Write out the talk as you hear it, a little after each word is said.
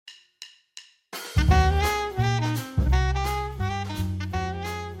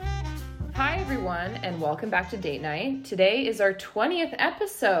everyone, and welcome back to Date Night. Today is our 20th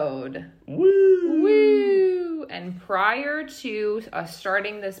episode. Woo! Woo! And prior to us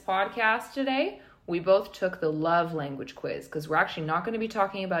starting this podcast today, we both took the love language quiz because we're actually not going to be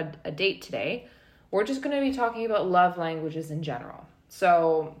talking about a date today. We're just going to be talking about love languages in general.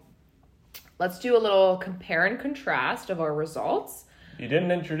 So let's do a little compare and contrast of our results. You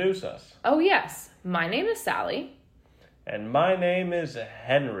didn't introduce us. Oh, yes. My name is Sally. And my name is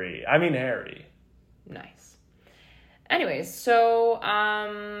Harry. Nice. Anyways, so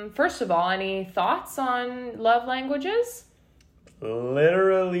first of all, any thoughts on love languages?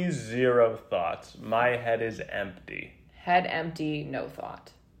 Literally zero thoughts. My head is empty. Head empty, no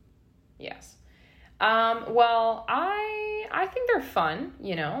thought. Yes. Well, I think they're fun,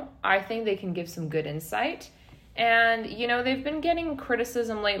 I think they can give some good insight. And, they've been getting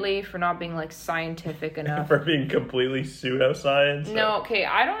criticism lately for not being, scientific enough. For being completely pseudoscience? No, okay,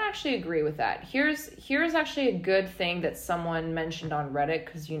 I don't actually agree with that. Here's actually a good thing that someone mentioned on Reddit,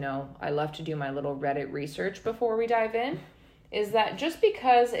 because, I love to do my little Reddit research before we dive in, is that just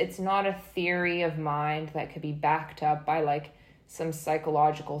because it's not a theory of mind that could be backed up by, some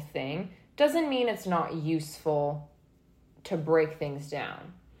psychological thing, doesn't mean it's not useful to break things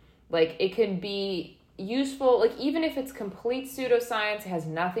down. It can be useful, even if it's complete pseudoscience, it has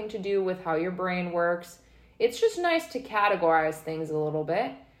nothing to do with how your brain works. It's just nice to categorize things a little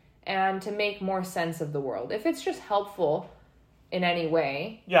bit and to make more sense of the world. If it's just helpful in any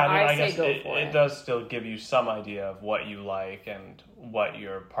way, I say guess go for it. It does still give you some idea of what you like and what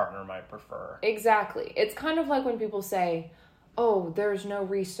your partner might prefer. Exactly. It's kind of like when people say, oh, there's no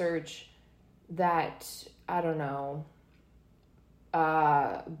research that, I don't know,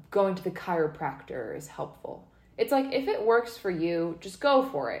 going to the chiropractor is helpful. It's if it works for you, just go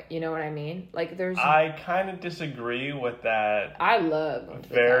for it. You know what I mean? I kind of disagree with that. I love going to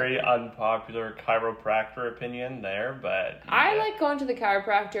the very unpopular chiropractor opinion there, but I like going to the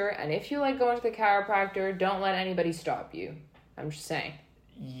chiropractor, and if you like going to the chiropractor, don't let anybody stop you. I'm just saying.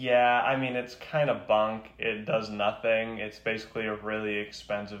 Yeah, it's kind of bunk. It does nothing. It's basically a really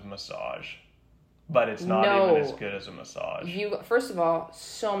expensive massage. But it's not even as good as a massage. First of all,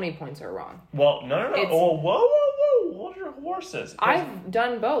 so many points are wrong. Well, no. Oh, whoa. Hold your horses. I've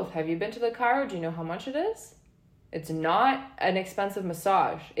done both. Have you been to the chiro? Do you know how much it is? It's not an expensive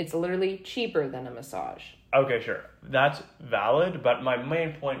massage. It's literally cheaper than a massage. Okay, sure. That's valid. But my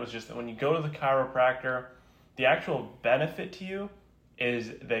main point was just that when you go to the chiropractor, the actual benefit to you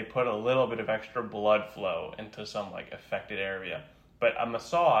is they put a little bit of extra blood flow into some affected area. But a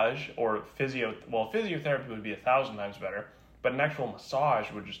massage or physiotherapy would be 1,000 times better, but an actual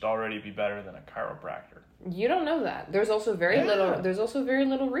massage would just already be better than a chiropractor. You don't know that. There's also very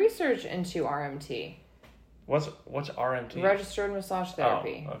little research into RMT. What's RMT? Registered massage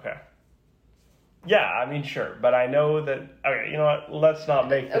therapy. Oh, okay. Yeah, sure, but I know that. Okay, you know what? Let's not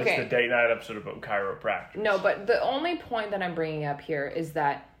make this the date night episode about chiropractors. No, but the only point that I'm bringing up here is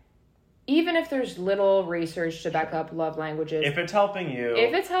that even if there's little research to back up love languages, if it's helping you,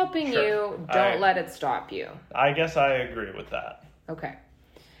 don't let it stop you. I guess I agree with that. Okay.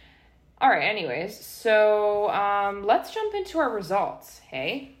 All right. Anyways, so let's jump into our results.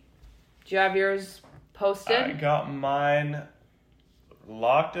 Hey, do you have yours posted? I got mine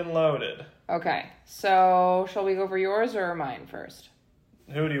locked and loaded. Okay. So shall we go over yours or mine first?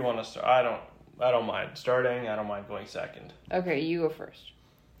 Who do you want to start? I don't mind starting. I don't mind going second. Okay, you go first.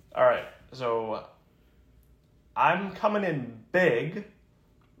 All right, so I'm coming in big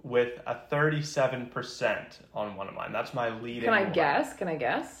with a 37% on one of mine. That's my leading. Can I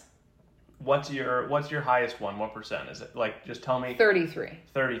guess? What's your highest one? What percent is it? Just tell me. 33.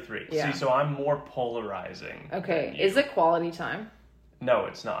 33. Yeah. See, so I'm more polarizing. Okay, is it quality time? No,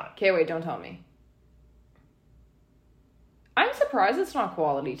 it's not. Okay, wait, don't tell me. I'm surprised it's not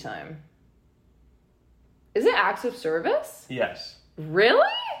quality time. Is it acts of service? Yes. Really?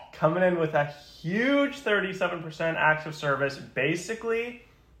 Coming in with a huge 37% acts of service. Basically,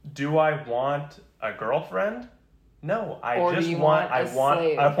 do I want a girlfriend? No, I want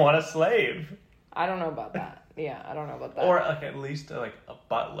a slave. I don't know about that. Yeah, I don't know about that. Or at least a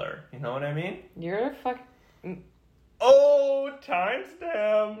butler. You know what I mean? You're fucking. Oh,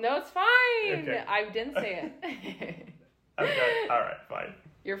 timestamp. No, it's fine. Okay. I didn't say it. Okay. All right, fine.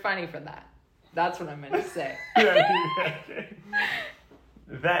 You're funny for that. That's what I meant to say.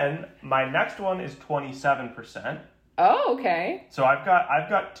 Then my next one is 27%. Oh, okay. So I've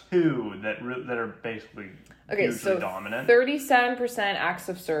got two that are basically hugely dominant. 37% acts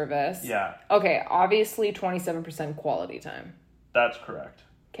of service. Yeah. Okay, obviously 27% quality time. That's correct.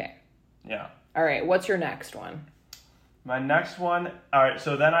 Okay. Yeah. All right, what's your next one? My next one, all right,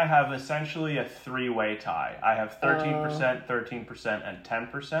 so then I have essentially a three-way tie. I have 13%, 13%, and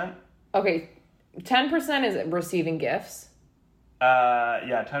 10%. Okay, 10% is receiving gifts.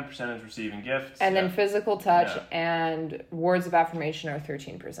 Yeah, 10% is receiving gifts. And then physical touch and words of affirmation are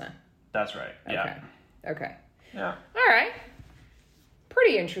 13%. That's right, yeah. Okay. Yeah. All right.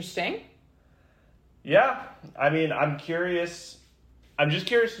 Pretty interesting. Yeah, I mean, I'm just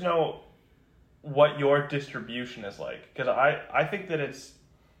curious to know what your distribution is like, because I think that it's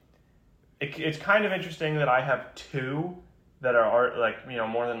kind of interesting that I have two that are like, you know,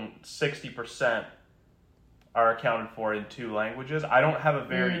 more than 60% are accounted for in two languages. I don't have a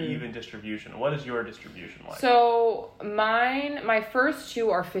very even distribution. What is your distribution like? So my first two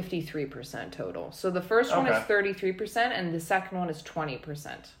are 53% total. So the first one is 33% and the second one is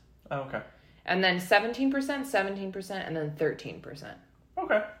 20%. Oh, okay. And then 17%, 17%, and then 13%.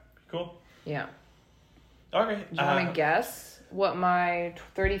 Okay, cool. Yeah. Okay. Do you want to guess what my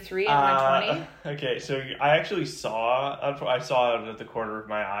 33 and my 20? Okay, so I saw it at the corner of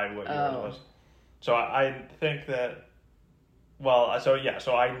my eye what yours was. So I think that,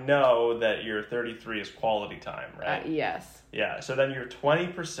 so I know that your 33 is quality time, right? Yes. Yeah, so then your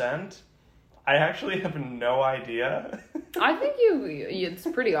 20%, I actually have no idea. I think it's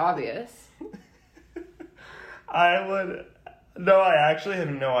pretty obvious. I actually have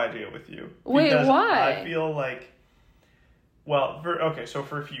no idea with you. Wait, why? I feel like,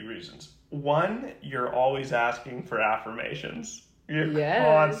 for a few reasons. One, you're always asking for affirmations. You're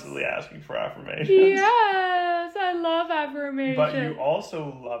constantly asking for affirmations. Yes, I love affirmations. But you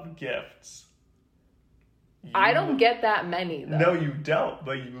also love gifts. I don't get that many, though. No, you don't,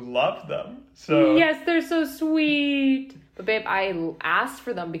 but you love them. So yes, they're so sweet. But babe, I asked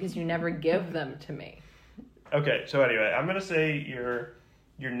for them because you never give them to me. Okay, so anyway, I'm going to say your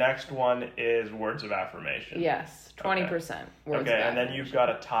next one is words of affirmation. Yes, 20% words of affirmation. Okay, and then you've got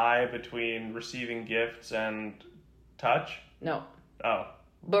a tie between receiving gifts and touch? No. Oh.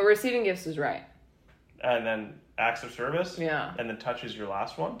 But receiving gifts is right. And then acts of service? Yeah. And then touch is your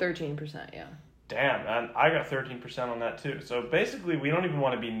last one? 13%, yeah. Damn, man. I got 13% on that too. So basically, we don't even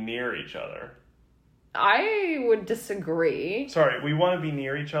want to be near each other. I would disagree. Sorry, we want to be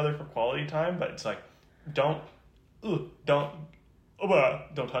near each other for quality time, but it's like, don't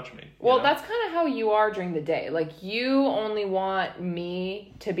touch me. Well, that's kind of how you are during the day. Like, you only want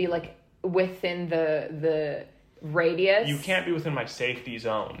me to be, like, within the radius. You can't be within my safety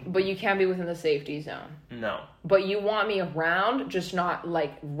zone. But you can be within the safety zone. No. But you want me around, just not,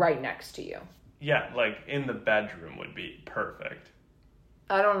 like, right next to you. Yeah, like, in the bedroom would be perfect.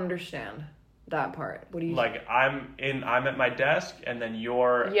 I don't understand that part. What do you... Like, I'm at my desk, and then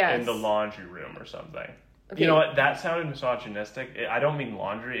you're in the laundry room or something. Okay. You know what? That sounded misogynistic. I don't mean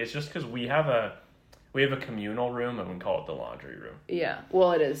laundry. It's just because we have a communal room, and we call it the laundry room. Yeah.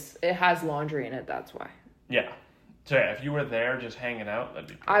 Well, it is. It has laundry in it. That's why. Yeah. So yeah, if you were there just hanging out, that'd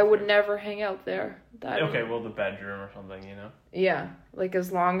be perfect. I would never hang out there. Okay, well, the bedroom or something, you know? Yeah. Like,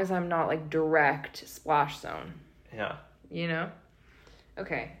 as long as I'm not, like, direct splash zone. Yeah. You know?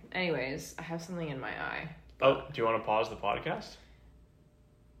 Okay. Anyways, I have something in my eye. Oh, do you want to pause the podcast?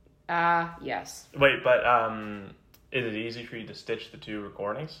 Yes. Wait, but is it easy for you to stitch the two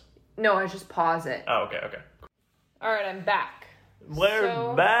recordings? No, I just pause it. Oh, okay. All right, I'm back.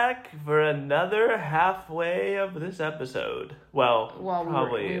 We're back for another halfway of this episode. Well,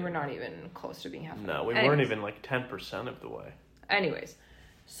 probably... we were not even close to being halfway. No, we weren't even like 10% of the way. Anyways,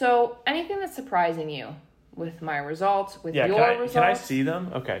 so anything that's surprising you with my results, your results? Can I see them?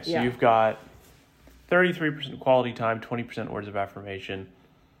 Okay, so you've got 33% quality time, 20% words of affirmation.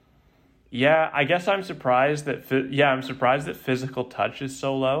 Yeah, I guess I'm surprised that physical touch is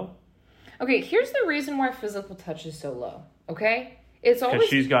so low. Okay, here's the reason why physical touch is so low. Okay, it's always... Because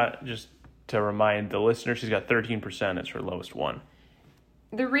she's got, just to remind the listener, she's got 13% as her lowest one.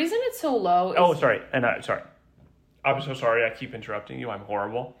 The reason it's so low is... Oh, sorry. Sorry. I'm so sorry. I keep interrupting you. I'm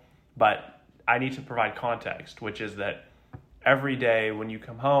horrible. But I need to provide context, which is that every day when you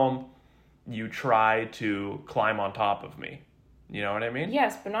come home, you try to climb on top of me. You know what I mean?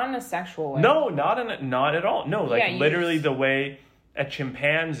 Yes, but not in a sexual way. No, not at all. No, like literally the way a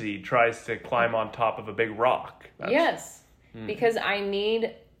chimpanzee tries to climb on top of a big rock. Yes, because I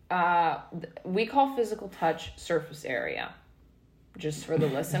need, we call physical touch surface area, just for the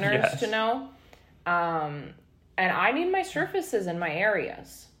listeners to know. And I need my surfaces in my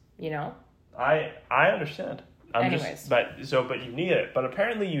areas, you know? I understand. Anyways. But you need it. But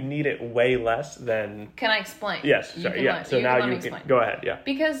apparently you need it way less than... Can I explain? Yes, sorry, yeah. So now you can... Go ahead, yeah.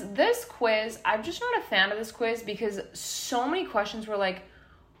 Because this quiz, I'm just not a fan of this quiz because so many questions were like,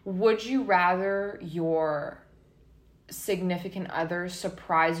 would you rather your significant others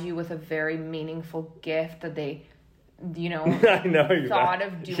surprise you with a very meaningful gift that they, I know you thought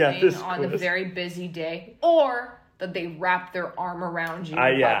of doing on the very busy day, or that they wrap their arm around you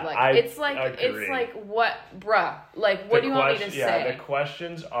in public. It's like what, bruh? Like, what do you want me to say? Yeah, the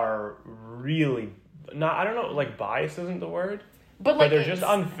questions are really not. I don't know. Like, bias isn't the word. But they're just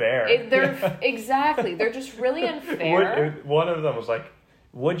unfair. Exactly. They're just really unfair. One of them was like,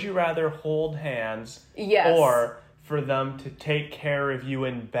 would you rather hold hands or for them to take care of you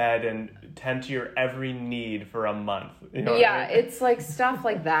in bed and tend to your every need for a month? You know what I mean? It's like stuff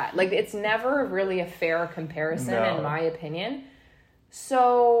like that. Like, it's never really a fair comparison, in my opinion.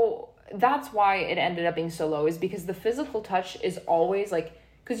 So that's why it ended up being so low, is because the physical touch is always like,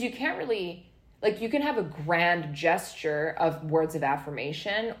 because you can't really... Like, you can have a grand gesture of words of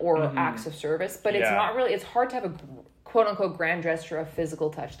affirmation or acts of service, but it's not really, it's hard to have a quote-unquote grand gesture of physical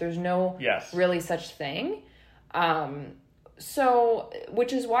touch. There's no really such thing. So,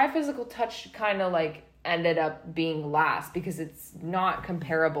 which is why physical touch kind of, like, ended up being last, because it's not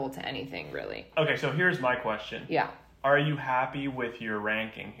comparable to anything, really. Okay, so here's my question. Yeah. Are you happy with your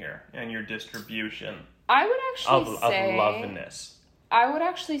ranking here and your distribution? I would actually say... Of lovingness. I would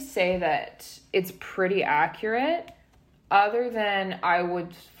actually say that it's pretty accurate, other than I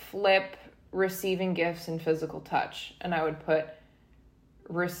would flip receiving gifts and physical touch, and I would put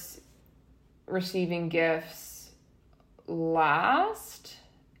receiving gifts last,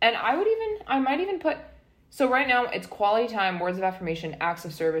 and I might even put, so right now it's quality time, words of affirmation, acts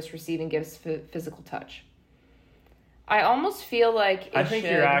of service, receiving gifts, physical touch. I almost feel like I think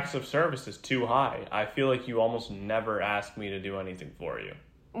your acts of service is too high. I feel like you almost never ask me to do anything for you.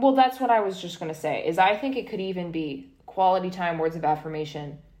 Well, that's what I was just going to say, is I think it could even be quality time, words of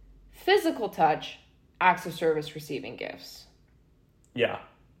affirmation, physical touch, acts of service, receiving gifts. Yeah.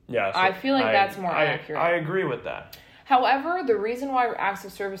 Yeah. So I feel like that's more accurate. I agree with that. However, the reason why acts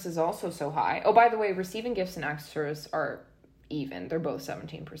of service is also so high... Oh, by the way, receiving gifts and acts of service are even. They're both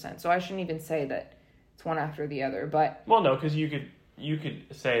 17%. So I shouldn't even say that it's one after the other, but... Well, no, because you could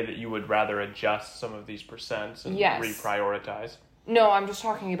say that you would rather adjust some of these percents and reprioritize. No, I'm just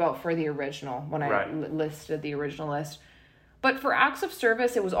talking about for the original, when I listed the original list. But for acts of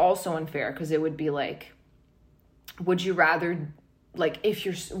service, it was also unfair, because it would be like, would you rather, like,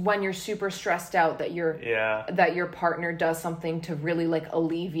 when you're super stressed out, that your partner does something to really, like,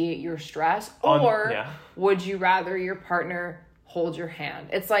 alleviate your stress, or would you rather your partner hold your hand?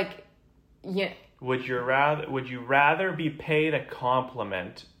 It's like, Would you rather be paid a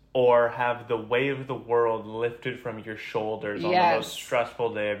compliment or have the weight of the world lifted from your shoulders on the most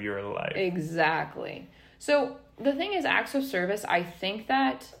stressful day of your life? Exactly. So the thing is, acts of service, I think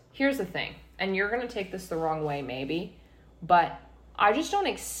that, here's the thing, and you're going to take this the wrong way maybe, but I just don't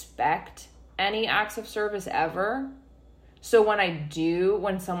expect any acts of service ever. So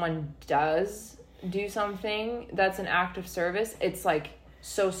when someone does do something that's an act of service, it's like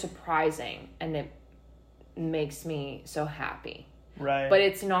so surprising and it makes me so happy. Right. But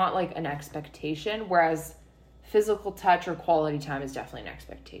it's not like an expectation, whereas physical touch or quality time is definitely an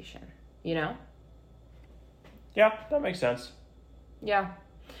expectation, you know? Yeah, that makes sense. Yeah.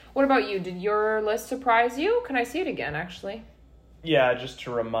 What about you? Did your list surprise you? Can I see it again, actually? Yeah, just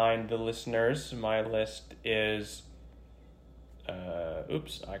to remind the listeners, my list is...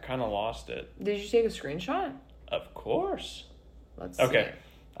 oops, I kind of lost it. Did you take a screenshot? Of course. Let's see. Okay.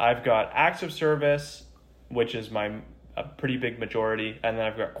 I've got acts of service, which is a pretty big majority, and then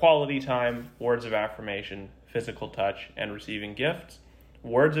I've got quality time, words of affirmation, physical touch, and receiving gifts.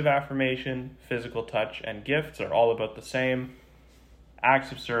 Words of affirmation, physical touch, and gifts are all about the same.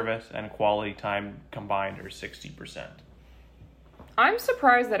 Acts of service and quality time combined are 60%. I'm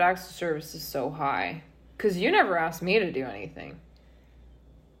surprised that acts of service is so high, because you never asked me to do anything.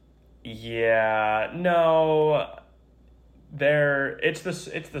 Yeah, no. It's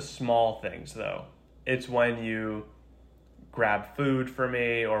the small things, though. It's when you grab food for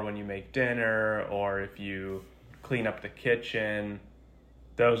me, or when you make dinner, or if you clean up the kitchen.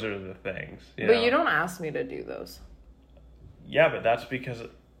 Those are the things. But you don't ask me to do those. Yeah, but that's because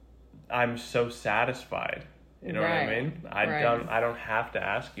I'm so satisfied. You know what I mean? I don't have to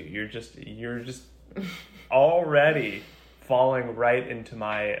ask you. You're just already falling right into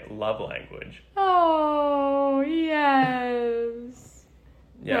my love language. Oh, yes.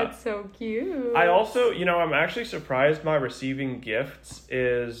 Yeah. That's so cute. I also, I'm actually surprised my receiving gifts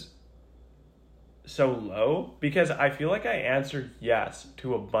is so low, because I feel like I answered yes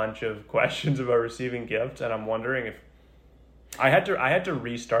to a bunch of questions about receiving gifts, and I'm wondering if I had to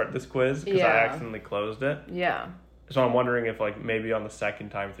restart this quiz because I accidentally closed it. Yeah. So I'm wondering if, like, maybe on the second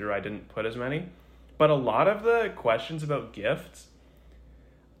time through I didn't put as many. But a lot of the questions about gifts,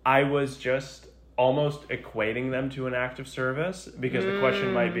 I was just almost equating them to an act of service, because the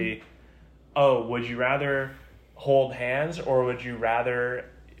question might be, oh, would you rather hold hands, or would you rather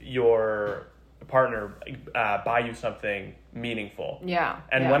your partner buy you something meaningful? Yeah.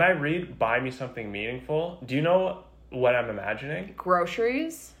 And when I read buy me something meaningful, do you know what I'm imagining?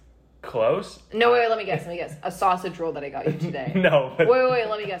 Groceries? Close? No, wait, let me guess. A sausage roll that I got you today. No. But Wait,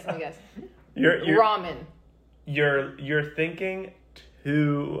 let me guess. You're Ramen. You're thinking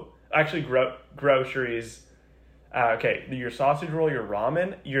too... Actually, groceries... okay, your sausage roll, your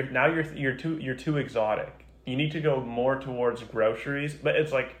ramen, you're too exotic. You need to go more towards groceries, but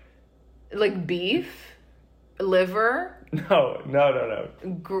it's like beef, liver. No.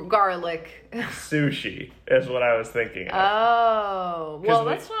 Garlic. Sushi is what I was thinking of. Oh, well,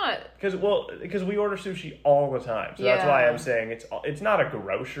 that's not... Because we order sushi all the time, so that's why I'm saying it's not a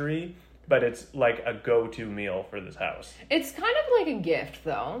grocery, but it's like a go-to meal for this house. It's kind of like a gift,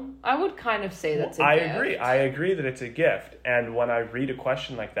 though. I would kind of say that's a gift. I agree that it's a gift. And when I read a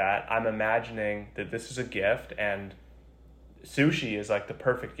question like that, I'm imagining that this is a gift, and sushi is like the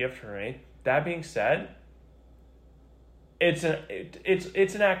perfect gift for me. That being said, it's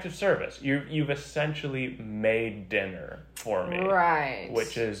an act of service. You've essentially made dinner for me, right?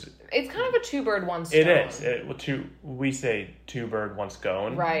 Which is... It's kind of a two-bird, one stone. It is. We say two-bird, one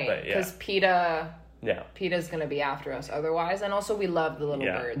scone. Right, because PETA... Yeah. PETA's going to be after us otherwise. And also, we love the little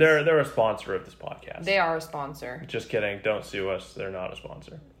birds. They're a sponsor of this podcast. They are a sponsor. Just kidding. Don't sue us. They're not a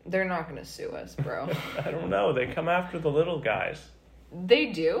sponsor. They're not going to sue us, bro. I don't know. They come after the little guys. They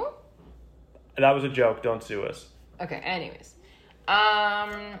do? That was a joke. Don't sue us. Okay, anyways.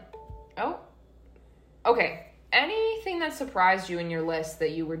 Okay. Anything that surprised you in your list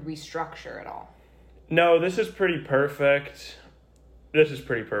that you would restructure at all? No, this is pretty perfect.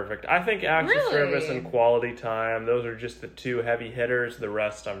 I think acts of service and quality time, those are just the two heavy hitters. The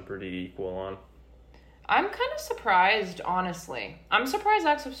rest I'm pretty equal on. I'm kind of surprised, honestly. I'm surprised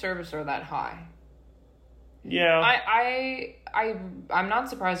acts of service are that high. Yeah. I'm not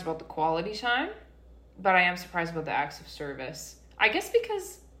surprised about the quality time, but I am surprised about the acts of service. I guess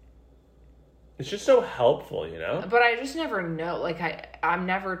because... It's just so helpful, you know? But I just never know. Like, I'm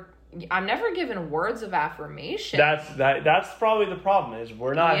never given words of affirmation. That's probably the problem, is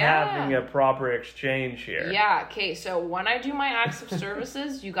we're not having a proper exchange here. Yeah, okay, so when I do my acts of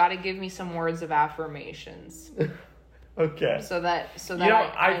services, you got to give me some words of affirmations. Okay. So that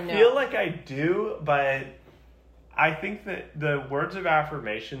I feel like I do, but I think that the words of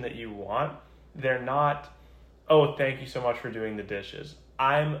affirmation that you want, they're not, oh, thank you so much for doing the dishes.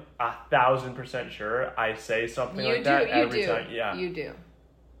 I'm 1,000% sure I say something like that every time. Yeah. You do.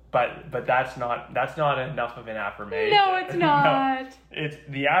 But that's not enough of an affirmation. No, it's not. No, it's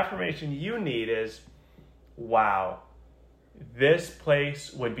the affirmation you need is, wow, this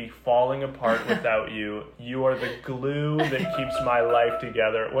place would be falling apart without you. You are the glue that keeps my life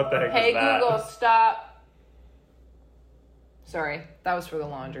together. What the heck is that? Hey Google, stop. Sorry, that was for the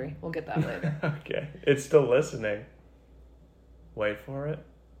laundry. We'll get that later. Okay, it's still listening. Wait for it.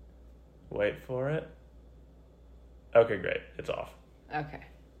 Okay, great. It's off. Okay.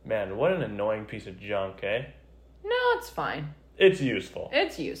 Man, what an annoying piece of junk, eh? No, it's fine. It's useful.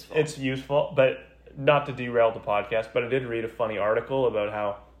 It's useful, but not to derail the podcast, but I did read a funny article about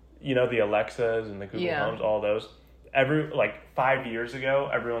how, the Alexas and the Google Homes, all those. 5 years ago,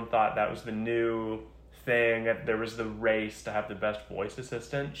 everyone thought that was the new thing. There was the race to have the best voice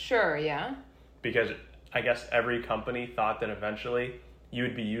assistant. Sure, yeah. Because I guess every company thought that eventually you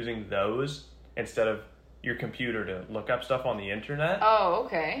would be using those instead of your computer to look up stuff on the internet. Oh,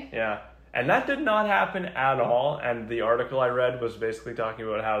 okay. Yeah. And that did not happen at all. And the article I read was basically talking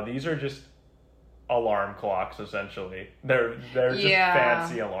about how these are just alarm clocks, essentially. They're just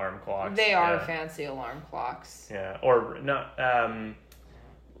fancy alarm clocks. They are fancy alarm clocks. Yeah. Or not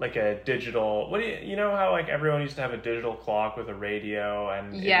like a digital, you know how like everyone used to have a digital clock with a radio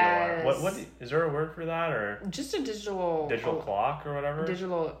and what is there a word for that, or just a digital clock or whatever?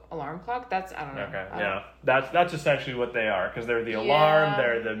 Digital alarm clock? That's, I don't know. Okay, yeah. That's essentially what they are, because they're the alarm,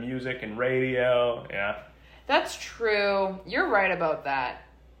 they're the music and radio. Yeah. That's true. You're right about that.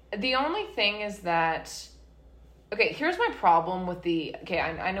 The only thing is that, okay, here's my problem with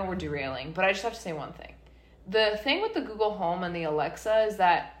I know we're derailing, but I just have to say one thing. The thing with the Google Home and the Alexa is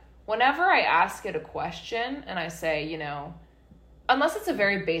that whenever I ask it a question and I say, unless it's a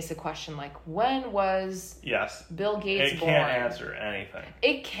very basic question like, when was Bill Gates born? It can't answer anything.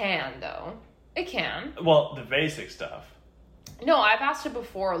 It can, though. It can. Well, the basic stuff. No, I've asked it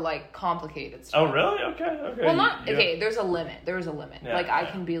before, like, complicated stuff. Oh, really? Okay. Well, there's a limit. There is a limit. Yeah, I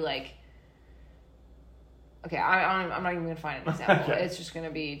can be like, Okay, I'm not even going to find an example. Okay. It's just going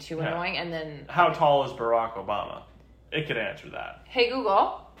to be too annoying. And then... How tall is Barack Obama? It could answer that. Hey,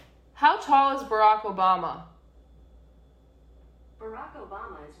 Google, how tall is Barack Obama? Barack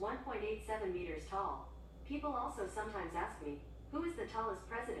Obama is 1.87 meters tall. People also sometimes ask me, who is the tallest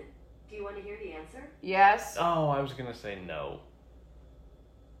president? Do you want to hear the answer? Yes. Oh, I was going to say no.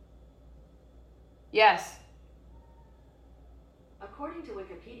 Yes. According to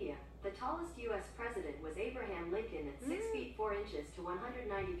Wikipedia, the tallest U.S. president was Abraham Lincoln at 6 feet 4 inches to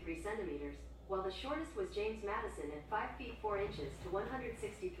 193 centimeters, while the shortest was James Madison at 5 feet 4 inches to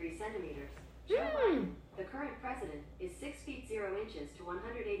 163 centimeters. Joe Biden, the current president, is 6 feet 0 inches to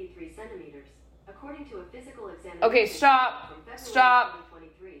 183 centimeters, according to a physical examination. Okay, stop. From February Stop.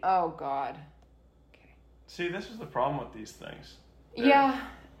 2023. Oh, God. See, this is the problem with these things. Yeah.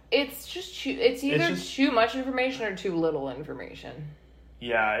 It's just it's either just- too much information or too little information.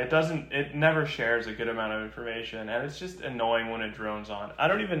 Yeah, it never shares a good amount of information, and it's just annoying when it drones on. I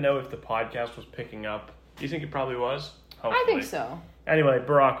don't even know if the podcast was picking up. Do you think it probably was? Hopefully. I think so. Anyway,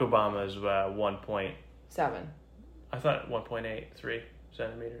 Barack Obama is 1 point... 7. I thought 1.83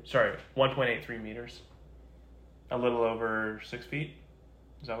 centimeters. Sorry, 1.83 meters. A little over 6 feet.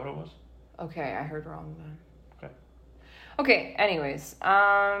 Is that what it was? Okay, I heard wrong then. Okay. Okay, anyways.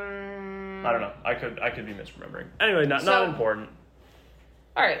 I don't know. I could be misremembering. Anyway, not important.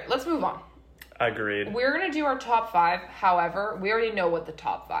 All right, let's move on. Agreed. We're going to do our top 5. However, we already know what the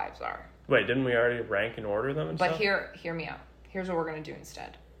top 5s are. Wait, didn't we already rank and order them and But stuff? hear me out. Here's what we're going to do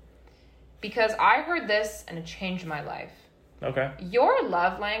instead. Because I heard this and it changed my life. Okay. Your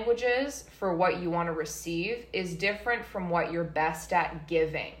love languages for what you want to receive is different from what you're best at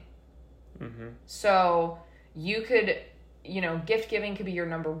giving. Mm-hmm. So you could, gift giving could be your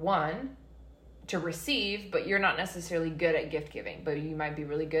number 1 to receive, but you're not necessarily good at gift giving, but you might be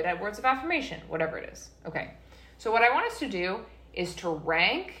really good at words of affirmation, whatever it is. Okay. So what I want us to do is to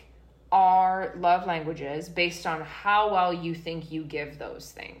rank our love languages based on how well you think you give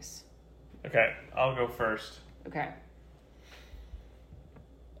those things. Okay, I'll go first. Okay.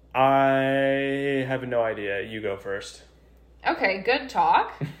 I have no idea. You go first. Okay, good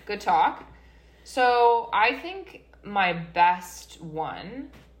talk. Good talk. So I think my best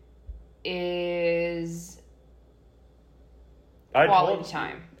one is quality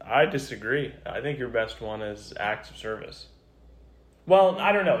time. I disagree. I think your best one is acts of service. Well,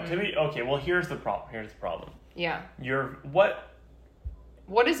 I don't know. Here's the problem. Yeah.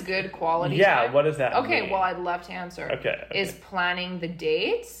 What is good quality time? Yeah, what does that mean? Okay, well, I'd love to answer. Okay. Is planning the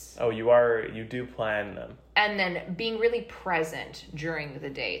dates. Oh, you do plan them. And then being really present during the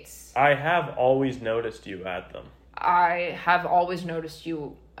dates. I have always noticed you at them. I have always noticed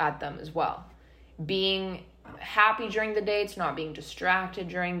you at them as well. Being happy during the dates, not being distracted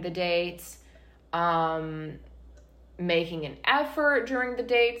during the dates, making an effort during the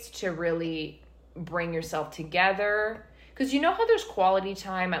dates to really bring yourself together. Because you know how there's quality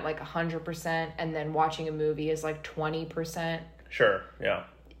time at like 100% and then watching a movie is like 20%? Sure, yeah.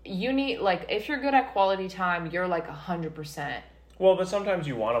 You need, if you're good at quality time, you're like 100%. Well, but sometimes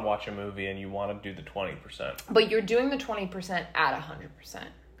you want to watch a movie and you want to do the 20%. But you're doing the 20% at 100%.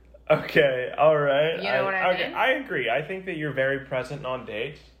 Okay, all right. You know what I mean? Okay, I agree. I think that you're very present on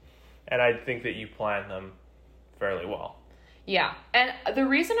dates, and I think that you plan them fairly well. Yeah, and the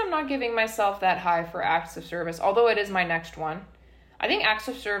reason I'm not giving myself that high for acts of service, although it is my next one, I think acts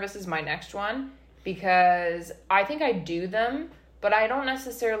of service is my next one because I think I do them, but I don't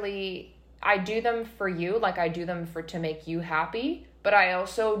necessarily, I do them for you, I do them to make you happy, but I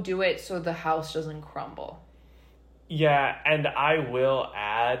also do it so the house doesn't crumble. Yeah, and I will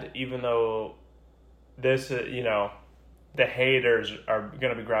add, even though this, the haters are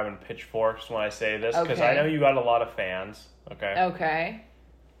going to be grabbing pitchforks when I say this, because I know you got a lot of fans, okay? Okay.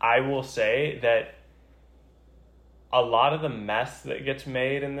 I will say that a lot of the mess that gets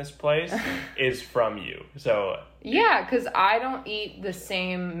made in this place is from you. So yeah, because I don't eat the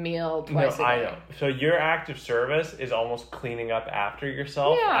same meal twice a day. I know. So your act of service is almost cleaning up after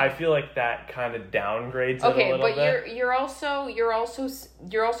yourself. Yeah. I feel like that kind of downgrades it a little bit. Okay, but you're also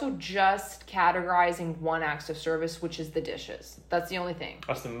just categorizing one act of service, which is the dishes. That's the only thing.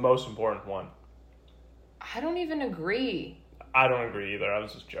 That's the most important one. I don't even agree. I don't agree either. I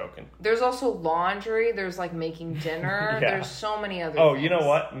was just joking. There's also laundry. There's making dinner. Yeah. There's so many other things. things. You know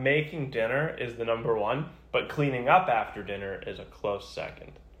what? Making dinner is the number one, but cleaning up after dinner is a close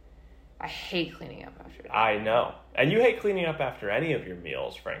second. I hate cleaning up after dinner. I know. And you hate cleaning up after any of your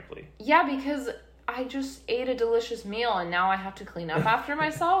meals, frankly. Yeah, because I just ate a delicious meal and now I have to clean up after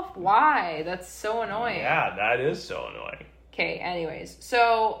myself? Why? That's so annoying. Yeah, that is so annoying. Okay, anyways.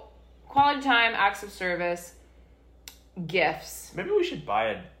 So, quality time, acts of service, gifts. Maybe we should buy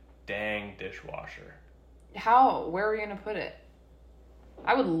a dang dishwasher. How? Where are we going to put it?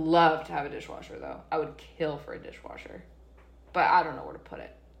 I would love to have a dishwasher, though. I would kill for a dishwasher. But I don't know where to put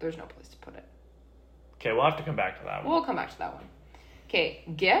it. There's no place to put it. Okay, we'll have to come back to that one. We'll come back to that one. Okay,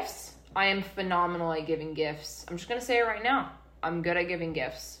 gifts. I am phenomenal at giving gifts. I'm just going to say it right now. I'm good at giving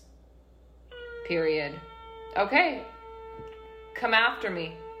gifts. Period. Okay. Come after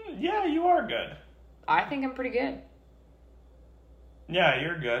me. Yeah, you are good. I think I'm pretty good. Yeah,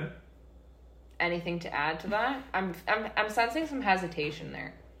 you're good. Anything to add to that? I'm sensing some hesitation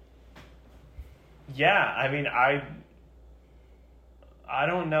there. Yeah, I mean, I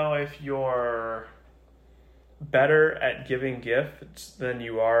don't know if you're better at giving gifts than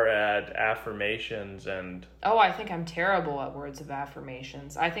you are at affirmations and... Oh, I think I'm terrible at words of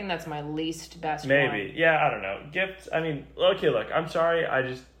affirmations. I think that's my least best Maybe. one. Yeah, I don't know. Gifts, I mean, okay, look, I'm sorry,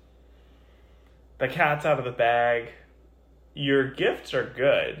 the cat's out of the bag. Your gifts are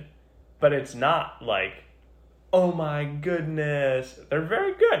good, but it's not like, oh my goodness. They're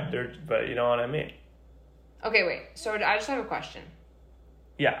very good, but you know what I mean. Okay, wait. So I just have a question.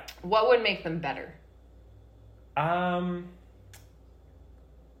 Yeah. What would make them better?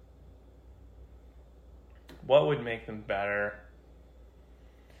 What would make them better?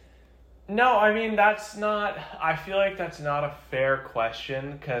 No, I mean, I feel like that's not a fair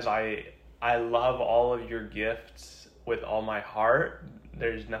question, because I love all of your gifts with all my heart.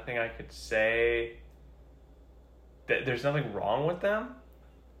 There's nothing I could say. There's nothing wrong with them.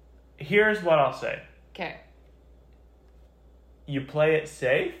 Here's what I'll say. Okay. You play it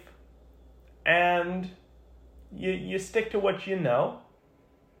safe, and you stick to what you know.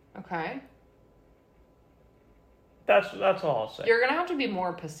 Okay. That's all I'll say. You're going to have to be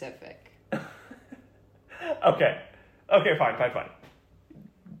more specific. Okay, fine.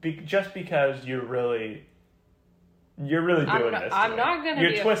 Just because you're really doing this. I'm not going to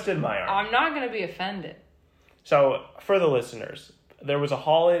You're twisted my arm. I'm not going to be offended. So, for the listeners, there was a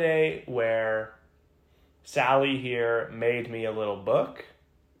holiday where Sally here made me a little book,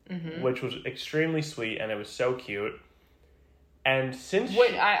 which was extremely sweet, and it was so cute. And since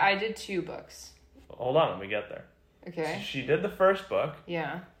Wait, I did 2 books. Hold on, let me get there. Okay. She did the first book,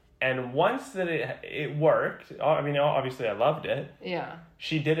 Yeah. and once that it worked, I mean, obviously I loved it, Yeah.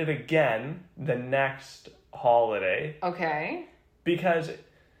 she did it again the next holiday, Okay. because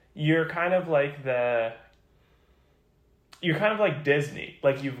you're kind of like Disney.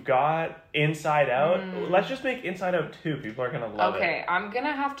 Like, you've got Inside Out. Let's just make Inside Out 2. People are going to love it. Okay, I'm going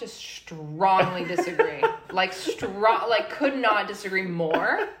to have to strongly disagree. Could not disagree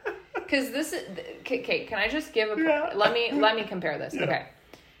more. Because this is... Okay, can I just give a... Yeah. Let me compare this. Yeah. Okay.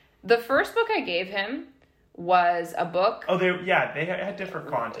 The first book I gave him was a book... Oh, they had different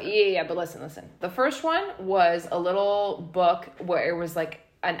content. Yeah, but listen. The first one was a little book where it was like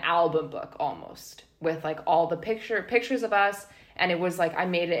an album book almost, with like all the pictures of us, and it was like I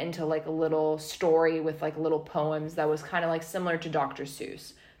made it into like a little story with like little poems that was kind of like similar to Dr.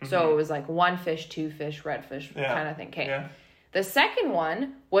 Seuss. So it was like 1 fish, 2 fish, red fish kind of thing. Okay. Yeah. The second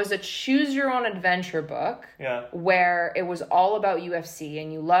one was a choose your own adventure book. Yeah. Where it was all about UFC,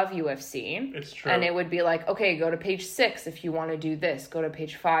 and you love UFC. It's true. And it would be like, okay, go to page 6 if you want to do this. Go to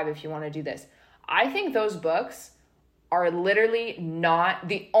page 5 if you want to do this. I think those books are literally not...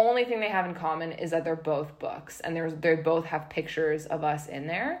 The only thing they have in common is that they're both books. And they both have pictures of us in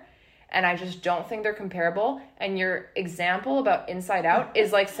there. And I just don't think they're comparable. And your example about Inside Out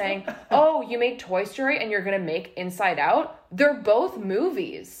is like saying, oh, you made Toy Story and you're going to make Inside Out? They're both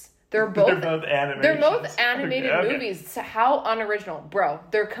movies. They're both animations. They're both animated movies. So how unoriginal. Bro,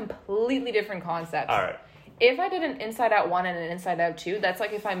 they're completely different concepts. All right. If I did an Inside Out 1 and an Inside Out 2, that's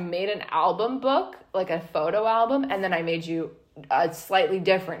like if I made an album book, like a photo album, and then I made you a slightly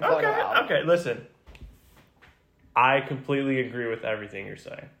different photo album. Okay, listen. I completely agree with everything you're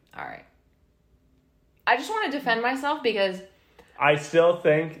saying. All right. I just want to defend myself because... I still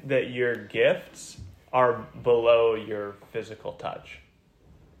think that your gifts are below your physical touch.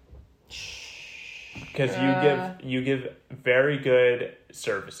 Because you give very good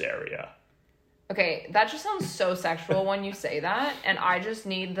surface area. Okay, that just sounds so sexual when you say that, and I just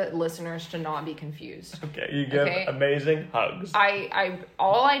need the listeners to not be confused. Okay, you give amazing hugs.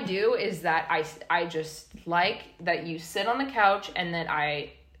 All I do is that I just like that you sit on the couch and then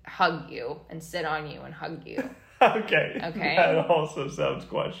I hug you and sit on you and hug you. Okay. That also sounds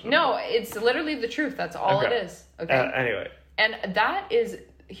questionable. No, it's literally the truth. That's all it is. Okay. Anyway. And that is,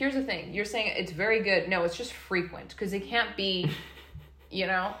 here's the thing. You're saying it's very good. No, it's just frequent because it can't be... You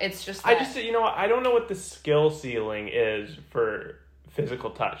know, it's just that. I don't know what the skill ceiling is for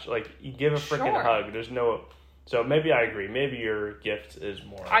physical touch. Like, you give a freaking Sure. hug. There's no... So maybe I agree. Maybe your gift is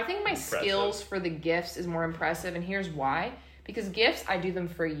more I think my impressive. skills for the gifts is more impressive, and here's why. Because gifts, I do them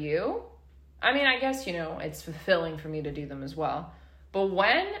for you. I mean, I guess, it's fulfilling for me to do them as well. But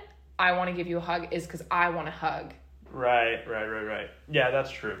when I want to give you a hug is because I want to hug. Right. Yeah, that's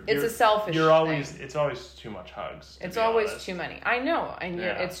true. It's a selfish thing. It's always too much hugs. It's always too many. I know, and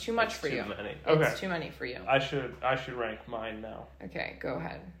Yeah, it's too much for too you. many. Okay. It's too many for you. I should rank mine now. Okay, go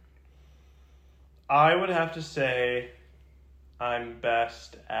ahead. I would have to say I'm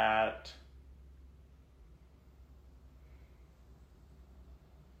best at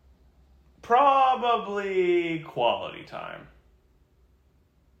probably quality time.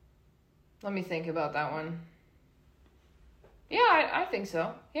 Let me think about that one. Yeah, I think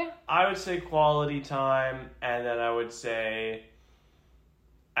so. Yeah. I would say quality time, and then I would say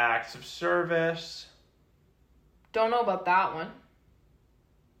acts of service. Don't know about that one.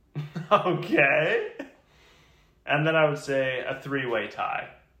 Okay. And then I would say a 3-way tie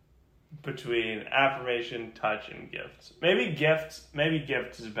between affirmation, touch, and gifts. Maybe gifts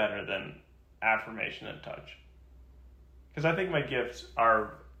is better than affirmation and touch. Because I think my gifts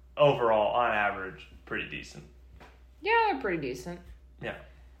are overall, on average, pretty decent. Yeah, they're pretty decent. Yeah.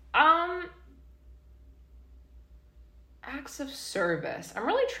 Acts of service. I'm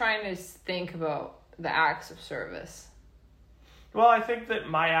really trying to think about the acts of service. Well, I think that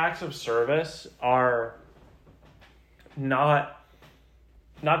my acts of service are not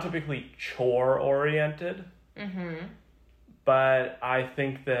typically chore oriented. Mm-hmm. But I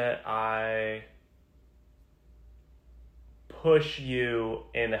think that I push you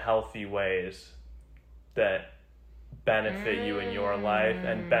in healthy ways that benefit you in your life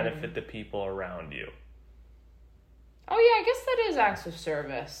and benefit the people around you. Oh, yeah, I guess that is acts of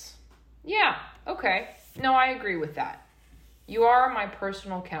service. Yeah, okay. No, I agree with that. You are my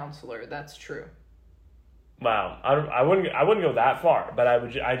personal counselor. That's true. Wow, I wouldn't go that far, but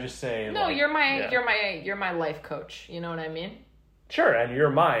I just say no. Like, you're yeah. you're my life coach. You know what I mean? Sure, and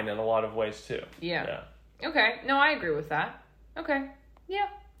you're mine in a lot of ways too. Yeah. Okay. No, I agree with that. Okay. Yeah,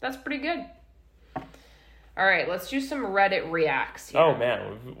 that's pretty good. All right, let's do some Reddit reacts here. Oh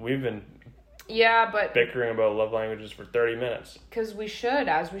man, we've been but bickering about love languages for 30 minutes. Because we should.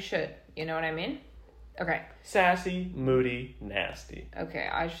 You know what I mean? Okay. Sassy, moody, nasty. Okay,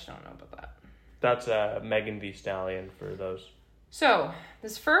 I just don't know about that. That's Megan Thee Stallion for those. So,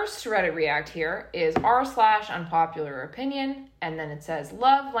 this first Reddit react here is r/unpopular opinion, and then it says,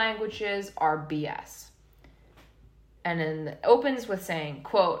 love languages are BS. And then it opens with saying,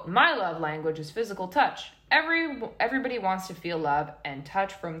 quote, my love language is physical touch. Everybody wants to feel love and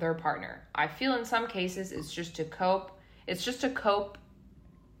touch from their partner. I feel in some cases it's just to cope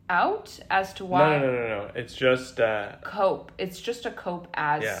out as to why... No. It's just... cope. It's just a cope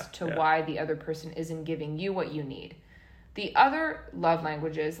as to yeah. why the other person isn't giving you what you need. The other love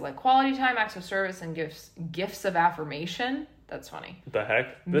languages, like quality time, acts of service, and gifts of affirmation, that's funny. The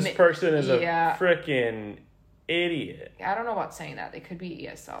heck? This person is a frickin' idiot. I don't know about saying that. They could be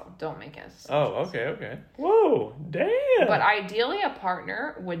ESL. Don't make us. Oh, okay. Whoa, damn. But ideally, a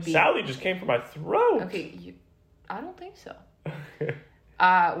partner would be... Sally just came for my throat. Okay, I don't think so.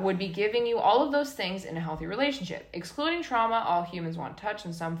 Would be giving you all of those things in a healthy relationship. Excluding trauma, all humans want touch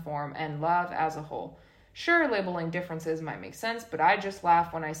in some form and love as a whole. Sure, labeling differences might make sense, but I just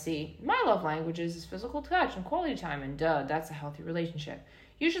laugh when I see my love languages is physical touch and quality time, and duh, that's a healthy relationship.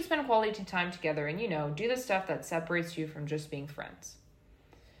 You should spend quality time together and, do the stuff that separates you from just being friends.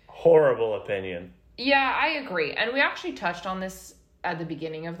 Horrible opinion. Yeah, I agree. And we actually touched on this at the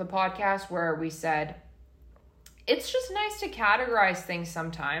beginning of the podcast where we said it's just nice to categorize things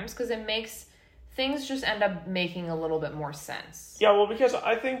sometimes because it makes things just end up making a little bit more sense. Yeah, well, because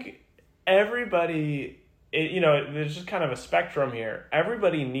I think everybody, there's just kind of a spectrum here.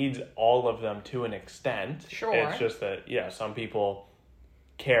 Everybody needs all of them to an extent. Sure. It's just that, some people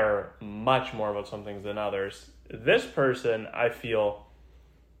care much more about some things than others. This person, I feel,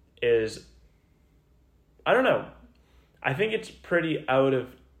 is, I don't know, I think it's pretty out of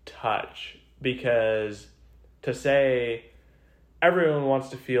touch because to say everyone wants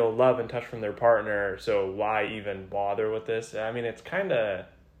to feel love and touch from their partner, so why even bother with this? I mean, it's kind of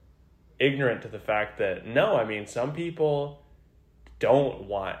ignorant to the fact that, some people don't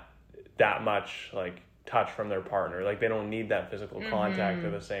want that much, touch from their partner. They don't need that physical contact to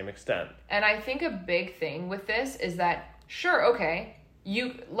the same extent. And I think a big thing with this is that, sure, okay,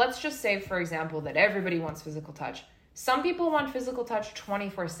 let's just say, for example, that everybody wants physical touch. Some people want physical touch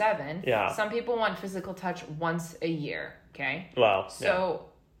 24/7. Yeah. Some people want physical touch once a year, okay? Well, so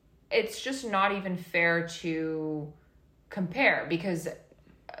it's just not even fair to compare, because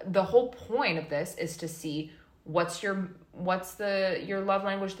the whole point of this is to see what's your love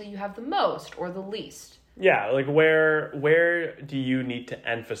language that you have the most or the least. Yeah, like where do you need to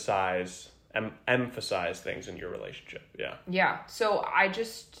emphasize things in your relationship? Yeah. Yeah. So I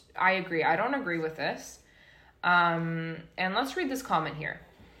agree. I don't agree with this. And let's read this comment here.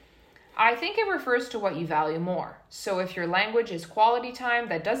 I think it refers to what you value more. So if your language is quality time,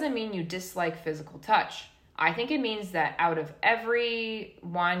 that doesn't mean you dislike physical touch. I think it means that out of every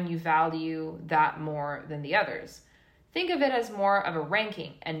one, you value that more than the others. Think of it as more of a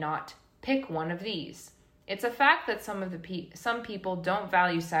ranking and not pick one of these. It's a fact that some people don't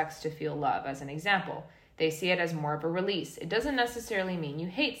value sex to feel love, as an example. They see it as more of a release. It doesn't necessarily mean you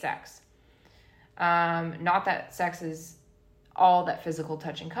hate sex. Not that sex is all that physical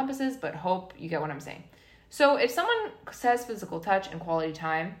touch encompasses, but hope you get what I'm saying. So if someone says physical touch and quality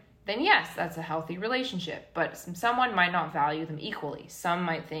time, then yes, that's a healthy relationship. But someone might not value them equally. Some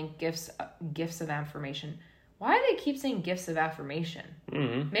might think gifts of affirmation. Why do they keep saying gifts of affirmation?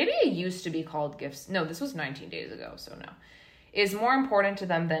 Mm-hmm. Maybe it used to be called gifts. No, this was 19 days ago, so no. Is more important to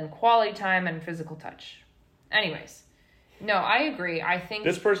them than quality time and physical touch. Anyways, no, I agree. I think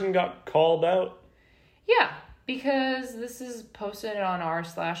this person got called out. Yeah, because this is posted on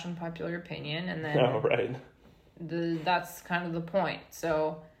r/unpopular opinion, and then right. That's kind of the point.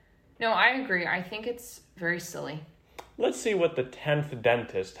 So, no, I agree. I think it's very silly. Let's see what the 10th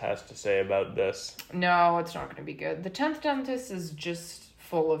dentist has to say about this. No, it's not going to be good. The 10th dentist is just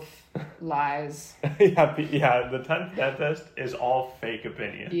full of lies. yeah, the 10th dentist is all fake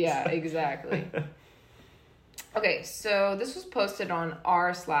opinions. Yeah, exactly. Okay, so this was posted on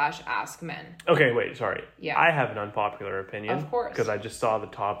r/askmen. Okay, wait, sorry. Yeah. I have an unpopular opinion. Of course. Because I just saw the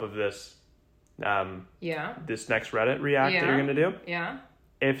top of this yeah. This next Reddit react that you're going to do. Yeah.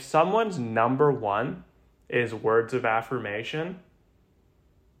 If someone's number one is words of affirmation,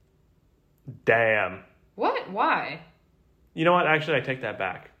 damn. What? Why? You know what? Actually, I take that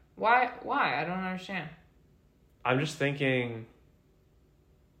back. Why? I don't understand. I'm just thinking,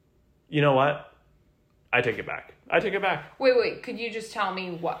 you know what? I take it back. Wait. Could you just tell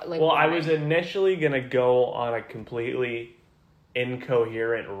me what? Well, why? I was initially going to go on a completely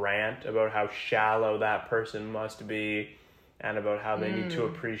incoherent rant about how shallow that person must be and about how they need to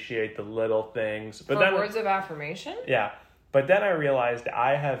appreciate the little things. But then words of affirmation? Yeah. But then I realized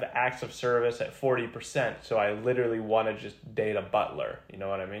I have acts of service at 40%, so I literally want to just date a butler. You know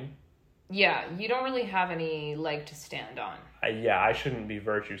what I mean? Yeah, you don't really have any leg to stand on. I shouldn't be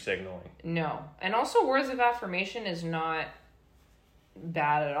virtue signaling. No. And also words of affirmation is not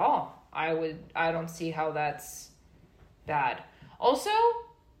bad at all. I don't see how that's bad. Also,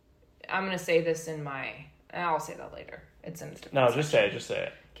 I'm going to say this I'll say that later. It's in the No, just say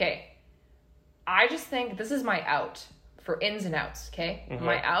it. Okay. I just think this is my out for ins and outs, okay? Mm-hmm.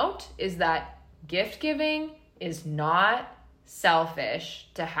 My out is that gift giving is not selfish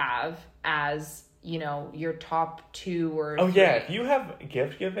to have as, your top 2 or 3. Yeah, if you have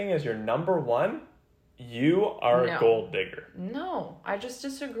gift giving as your number 1, you are a gold digger. No, I just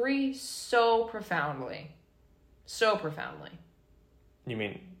disagree so profoundly. So profoundly. You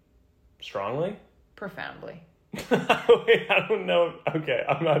mean strongly? Profoundly. Wait, I don't know. Okay,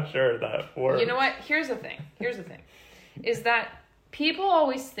 I'm not sure that works. You know what? Here's the thing. Is that people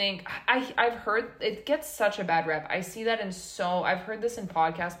always think, I've heard, it gets such a bad rep. I see that I've heard this in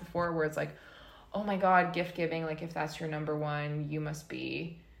podcasts before where it's like, oh my God, gift giving, like if that's your number 1, you must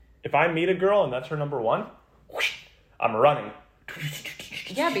be. If I meet a girl and that's her number 1, whoosh, I'm running.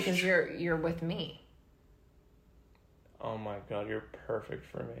 Yeah, because you're with me. Oh my God, you're perfect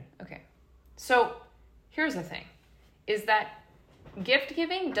for me. Okay. So here's the thing, is that gift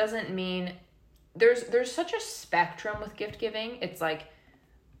giving doesn't mean there's such a spectrum with gift giving. It's like,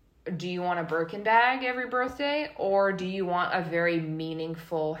 do you want a Birkin bag every birthday, or do you want a very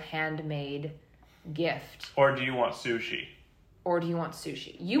meaningful handmade gift? Or do you want sushi? You want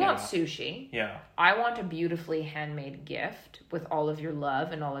sushi. Yeah. I want a beautifully handmade gift with all of your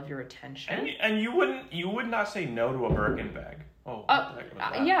love and all of your attention. And you would not say no to a Birkin bag. Oh.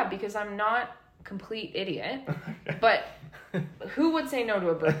 Yeah, because I'm not a complete idiot. But who would say no to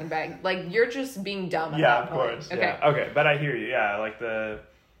a Birkin bag? Like, you're just being dumb at that point. Yeah, of course. Okay. Yeah. Okay, but I hear you. Yeah, like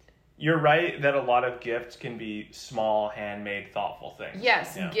you're right that a lot of gifts can be small, handmade, thoughtful things.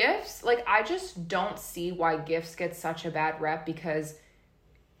 Yes, yeah. Gifts, like, I just don't see why gifts get such a bad rep, because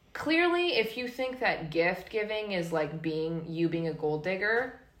clearly if you think that gift giving is like being a gold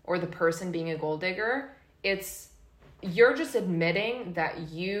digger, or the person being a gold digger, you're just admitting that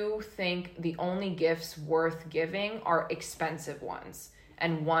you think the only gifts worth giving are expensive ones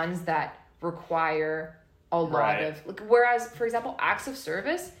and ones that require a lot Right. of, like, whereas, for example, acts of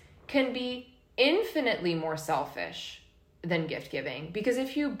service can be infinitely more selfish than gift giving. Because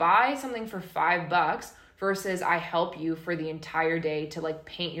if you buy something for $5 versus I help you for the entire day to like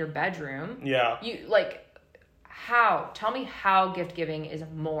paint your bedroom, Yeah. you like, tell me how gift giving is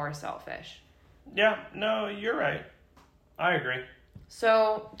more selfish. Yeah, no, you're right. I agree.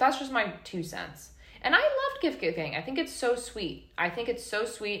 So that's just my 2 cents. And I loved gift giving. I think it's so sweet. I think it's so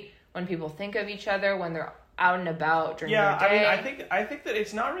sweet when people think of each other when they're out and about during Yeah, their day. I mean, I think that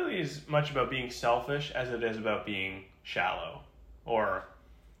it's not really as much about being selfish as it is about being shallow or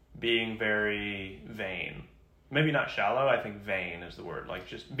being very vain. Maybe not shallow, I think vain is the word. Like,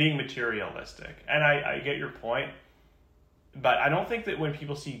 just being materialistic. And I get your point, but I don't think that when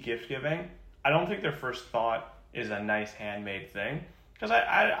people see gift giving, I don't think their first thought is a nice handmade thing. Because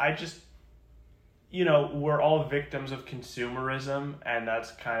I just, you know, we're all victims of consumerism, and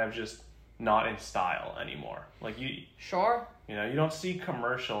that's kind of just not in style anymore. Like, Sure. you know, you don't see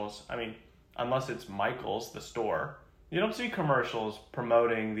commercials. I mean, unless it's Michael's, the store. You don't see commercials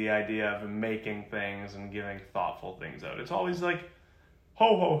promoting the idea of making things and giving thoughtful things out. It's always like,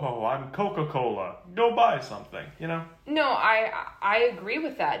 ho, ho, ho, I'm Coca-Cola. Go buy something, you know? No, I agree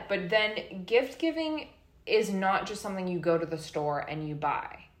with that. But then gift giving is not just something you go to the store and you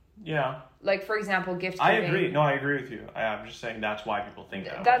buy. Yeah. Like, for example, gift giving. I agree. No, I agree with you. I'm just saying that's why people think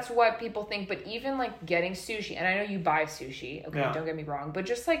that. That's what people think. But even like getting sushi, and I know you buy sushi, okay, Yeah. don't get me wrong, but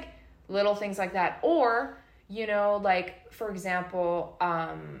just like little things like that. Or, you know, like, for example,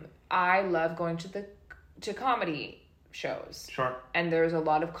 I love going to comedy shows. Sure. And there's a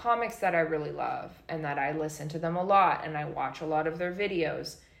lot of comics that I really love and that I listen to them a lot and I watch a lot of their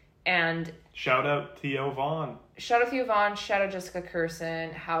videos. And Shout out Theo Vaughn. shout out Theo Vaughn, shout out Jessica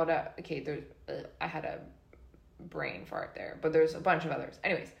Curson, there's, I had a brain fart there, but there's a bunch of others.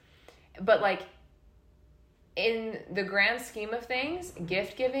 Anyways, but like, in the grand scheme of things,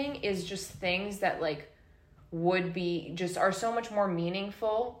 gift giving is just things that like would be just are so much more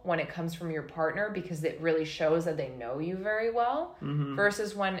meaningful when it comes from your partner because it really shows that they know you very well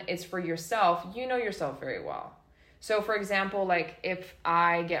versus when it's for yourself, you know yourself very well. So for example, like if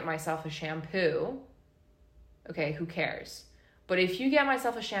I get myself a shampoo, okay, who cares? But if you get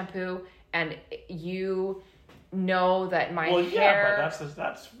myself a shampoo and you know that my Well, hair... yeah, but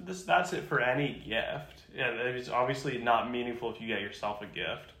that's it for any gift. Yeah, it's obviously not meaningful if you get yourself a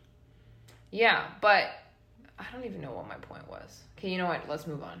gift. Yeah, but I don't even know what my point was. Okay, you know what? Let's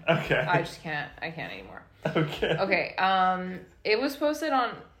move on. Okay. I can't anymore. Okay. Okay, it was posted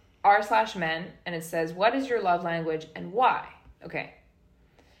on r/men, and it says, what is your love language and why? Okay.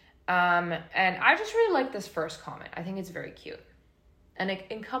 And I just really like this first comment. I think it's very cute. And it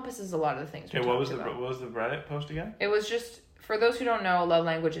encompasses a lot of the things we Okay, talked what about. was the Reddit post again? It was just, for those who don't know, love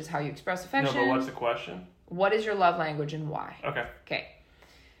language is how you express affection. No, but what's the question? What is your love language and why? Okay. Okay.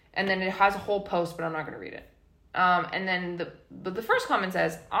 And then it has a whole post, but I'm not going to read it. And then the first comment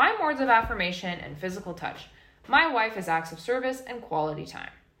says, I'm words of affirmation and physical touch. My wife is acts of service and quality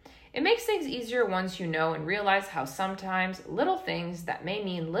time. It makes things easier once you know and realize how sometimes little things that may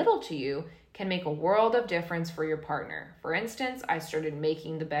mean little to you can make a world of difference for your partner. For instance, I started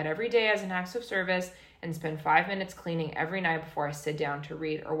making the bed every day as an act of service and spend 5 minutes cleaning every night before I sit down to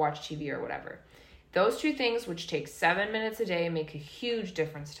read or watch TV or whatever. Those two things, which take 7 minutes a day, make a huge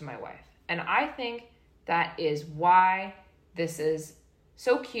difference to my wife. And I think that is why this is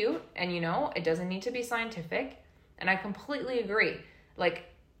so cute. And, you know, it doesn't need to be scientific. And I completely agree. Like,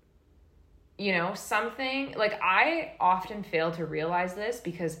 you know, something, like, I often fail to realize this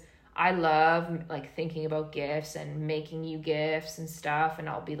because I love, like, thinking about gifts and making you gifts and stuff. And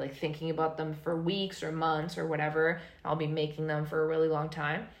I'll be, like, thinking about them for weeks or months or whatever. I'll be making them for a really long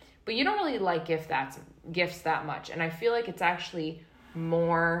time. But you don't really like gifts that much. And I feel like it's actually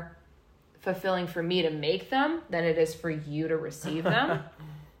more fulfilling for me to make them than it is for you to receive them.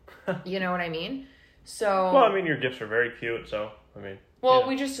 You know what I mean? So... Well, I mean, your gifts are very cute, so, I mean... Well, yeah.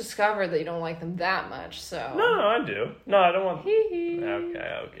 we just discovered that you don't like them that much, so... No, I do. No, I don't want... Hee-hee.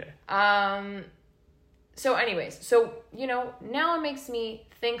 Okay. So anyways, so, you know, now it makes me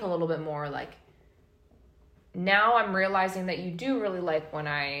think a little bit more, like, now I'm realizing that you do really like when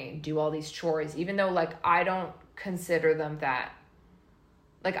I do all these chores, even though, like, I don't consider them that,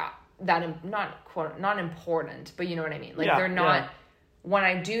 like, not important, but you know what I mean? Like, Yeah, they're not, yeah. when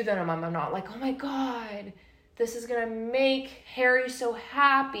I do them, I'm not like, oh my God, this is gonna make Harry so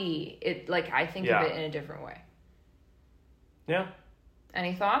happy. It, like, I think Yeah. of it in a different way. Yeah.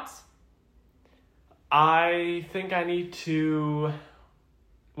 Any thoughts? I think I need to...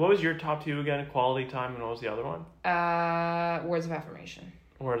 What was your top two again? Quality time, and what was the other one? Words of affirmation.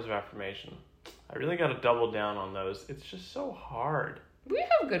 Words of affirmation. I really got to double down on those. It's just so hard. We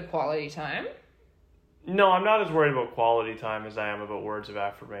have good quality time. No, I'm not as worried about quality time as I am about words of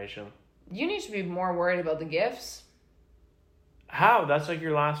affirmation. You need to be more worried about the gifts. How? That's like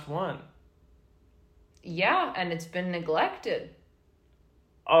your last one. Yeah, and it's been neglected.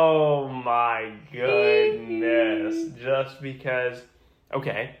 Oh my goodness. Just because...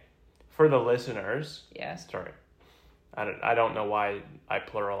 Okay, for the listeners... Yes. Sorry. I don't know why I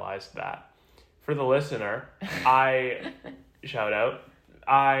pluralized that. For the listener, I... shout out.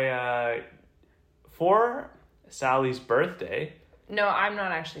 For Sally's birthday... No, I'm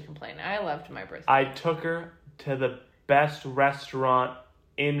not actually complaining. I loved my birthday. I took her to the best restaurant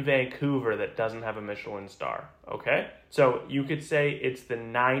in Vancouver that doesn't have a Michelin star, okay? So you could say it's the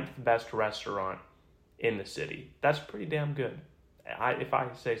 9th best restaurant in the city. That's pretty damn good, if I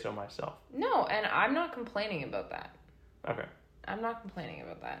say so myself. No, and I'm not complaining about that. Okay. I'm not complaining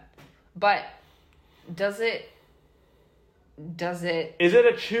about that. But does it... Is it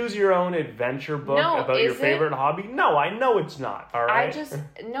a choose your own adventure book about your favorite hobby? No, I know it's not. All right.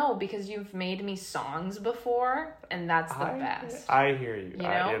 No, because you've made me songs before, and that's the best. I hear you. You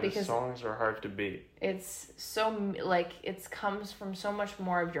know, because the songs are hard to beat. It's so it comes from so much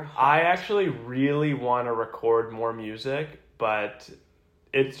more of your heart. I actually really want to record more music, but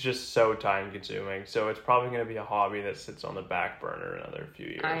it's just so time consuming. So it's probably going to be a hobby that sits on the back burner another few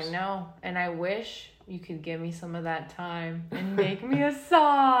years. I know, and I wish you could give me some of that time and make me a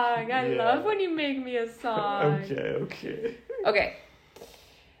song. I love when you make me a song. Okay.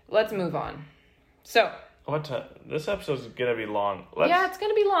 Let's move on. So. This episode's gonna be long. Yeah, it's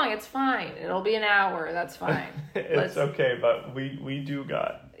gonna be long. It's fine. It'll be an hour. That's fine. It's okay, but we do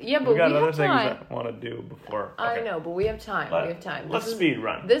got. Yeah, but we got other have things time. I want to do before. Okay. I know, but we have time. Let's speed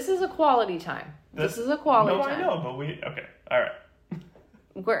run. This is a quality time. This is a quality time. No, I know, but okay. All right.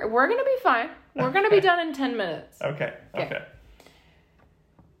 We're gonna be fine. We're gonna be done in 10 minutes. Okay.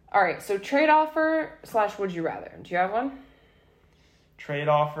 All right. So trade offer / would you rather? Do you have one? Trade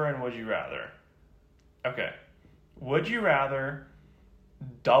offer and would you rather? Okay. Would you rather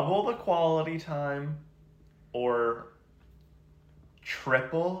double the quality time or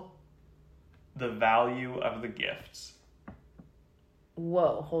triple the value of the gifts?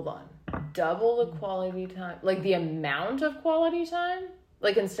 Whoa, hold on. Double the quality time? Like the amount of quality time?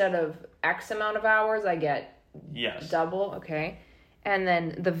 Like instead of X amount of hours, I get double? Okay. And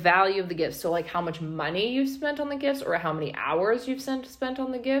then the value of the gifts. So like how much money you've spent on the gifts or how many hours you've spent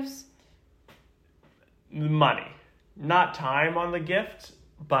on the gifts? Money. Not time on the gift,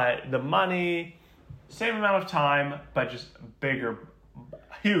 but the money, same amount of time, but just bigger,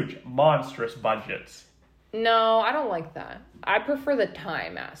 huge, monstrous budgets. No, I don't like that. I prefer the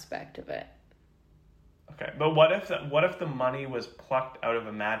time aspect of it. Okay, but what if the money was plucked out of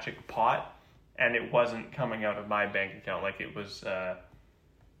a magic pot and it wasn't coming out of my bank account? Like it was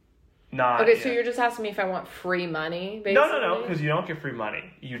not... Okay, so you're just asking me if I want free money, basically? No, because you don't get free money.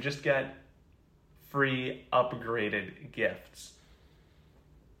 You just get free upgraded gifts.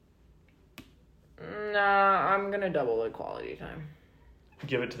 Nah, I'm going to double the quality time.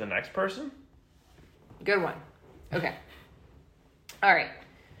 Give it to the next person? Good one. Okay. All right.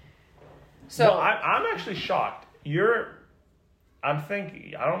 So no, I'm actually shocked. I'm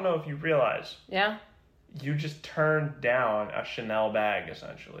thinking, I don't know if you realize. Yeah? You just turned down a Chanel bag,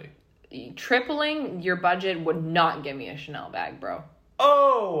 essentially. Tripling your budget would not give me a Chanel bag, bro.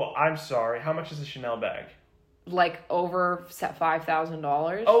 Oh, I'm sorry. How much is a Chanel bag? Like over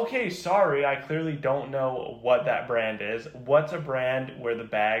 $5,000. Okay, sorry. I clearly don't know what that brand is. What's a brand where the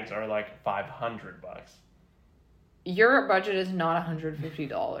bags are like $500? Your budget is not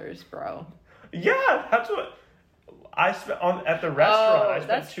 $150, bro. Yeah, that's what I spent at the restaurant. I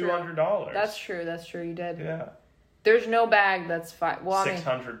spent $200. That's true. You did. Yeah. There's no bag that's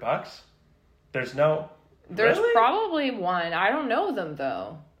 $600. There's no. There's really? Probably one. I don't know them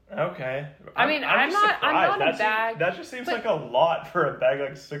though. Okay. I'm not a bag. That just seems like a lot for a bag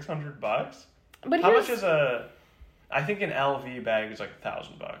like $600. But how much is I think an LV bag is like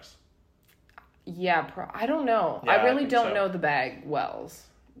 $1,000. Yeah, I don't know. Yeah, I really don't so. know the bag wells.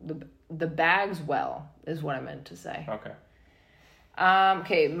 The bags well is what I meant to say. Okay.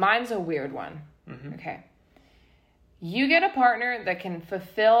 Okay, mine's a weird one. Mm-hmm. Okay. You get a partner that can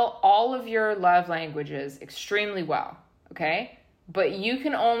fulfill all of your love languages extremely well, okay? But you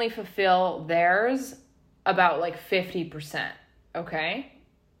can only fulfill theirs about like 50%, okay?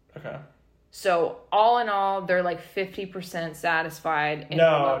 Okay. So all in all, they're like 50% satisfied.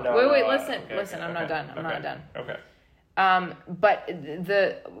 Wait, listen. I'm not done. Okay. But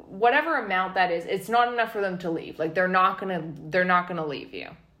the whatever amount that is, it's not enough for them to leave. Like they're not gonna leave you.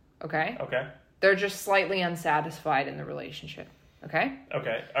 Okay. Okay. They're just slightly unsatisfied in the relationship. Okay?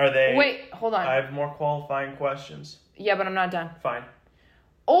 Okay. Are they... Wait, hold on. I have more qualifying questions. Yeah, but I'm not done. Fine.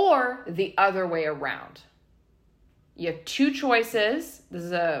 Or the other way around. You have two choices. This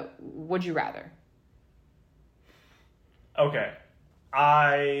is a would you rather. Okay.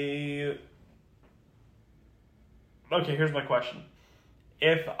 Okay, here's my question.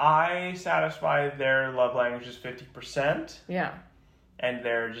 If I satisfy their love language is 50%, Yeah. and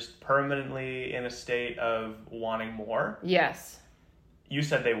they're just permanently in a state of wanting more, Yes. you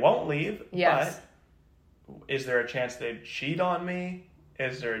said they won't leave, Yes. but is there a chance they'd cheat on me?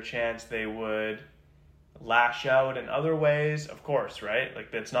 Is there a chance they would lash out in other ways? Of course, right?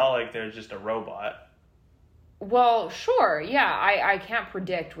 Like, it's not like they're just a robot. Well, sure. Yeah, I can't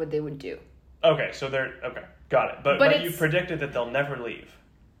predict what they would do. Okay, so they're... Okay, got it. But you predicted that they'll never leave.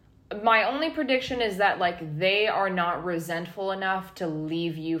 My only prediction is that, like, they are not resentful enough to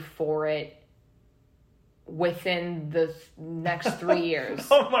leave you for it within the next 3 years.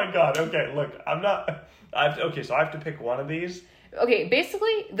 Oh my god, okay, look, I'm not... so I have to pick one of these? Okay,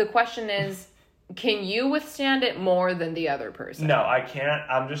 basically, the question is, can you withstand it more than the other person? No, I can't.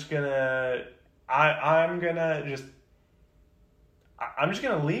 I'm just gonna... I'm just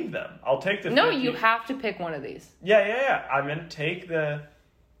gonna leave them. I'll take the... No, 50... you have to pick one of these. Yeah. I'm gonna take the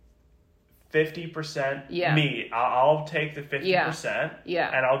 50% me. I'll take the 50%.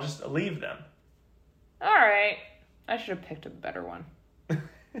 Yeah. And I'll just leave them. All right. I should have picked a better one.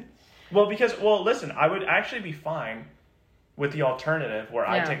 Well, listen, I would actually be fine with the alternative where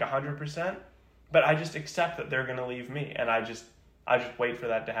I take 100%, but I just accept that they're gonna leave me, and I just wait for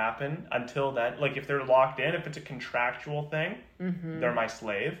that to happen. Until then, like, if they're locked in, if it's a contractual thing, they're my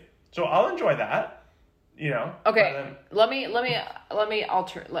slave. So I'll enjoy that, you know. Okay, let me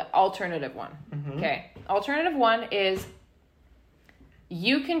alternative one. Okay, alternative one is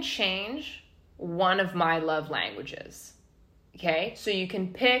you can change one of my love languages. Okay, so you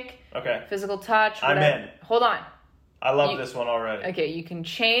can pick physical touch. Whatever. I'm in. Hold on. I love this one already. Okay, you can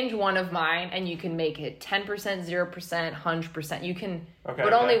change one of mine, and you can make it 10%, 0%, 100%. You can,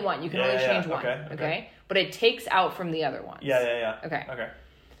 but only one. You can only change one. Okay, but it takes out from the other ones. Yeah. Okay.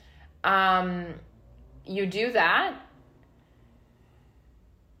 You do that,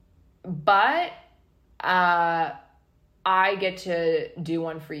 but I get to do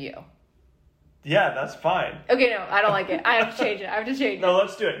one for you. Yeah, that's fine. Okay, no, I don't like it. I have to change it. No,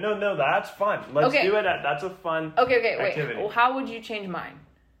 let's do it. No, that's fun. Let's do it. That's a fun activity. Wait. Well, how would you change mine?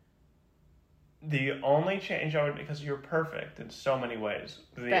 The only change I would, because you're perfect in so many ways,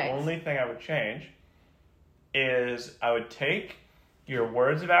 only thing I would change is I would take your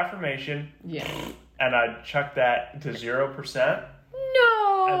words of affirmation and I'd chuck that to 0%.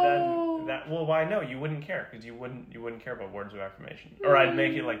 No. And then why no? You wouldn't care because you wouldn't care about words of affirmation. Or I'd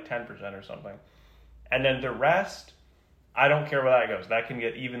make it like 10% or something. And then the rest, I don't care where that goes. That can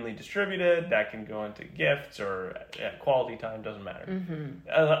get evenly distributed. That can go into gifts or quality time. Doesn't matter.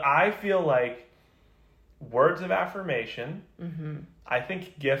 I feel like words of affirmation. I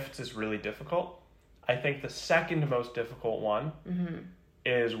think gifts is really difficult. I think the second most difficult one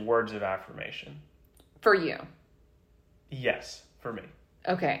is words of affirmation. For you? Yes, for me.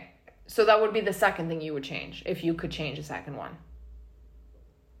 Okay. So that would be the second thing you would change, if you could change a second one.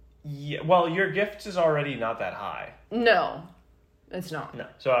 Yeah, well, your gifts is already not that high. No, it's not. No,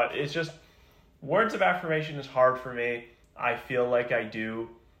 so it's just, words of affirmation is hard for me. I feel like I do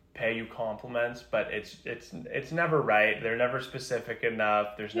pay you compliments, but it's never right. They're never specific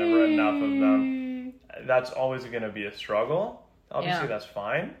enough. There's never enough of them. That's always going to be a struggle. Obviously, that's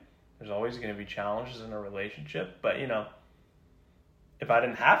fine. There's always going to be challenges in a relationship, but, you know, if I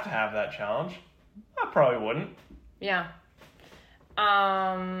didn't have to have that challenge, I probably wouldn't. Yeah.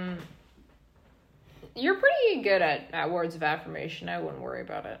 You're pretty good at words of affirmation. I wouldn't worry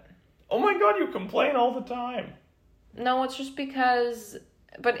about it. Oh my god, you complain all the time. No, it's just because...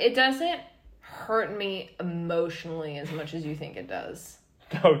 But it doesn't hurt me emotionally as much as you think it does.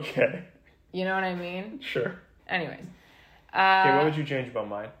 Okay. You know what I mean? Sure. Anyways. Okay, what would you change about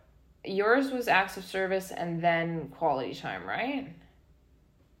mine? Yours was acts of service and then quality time, right?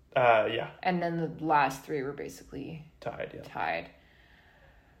 Yeah. And then the last three were basically... Tied.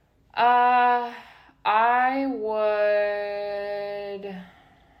 I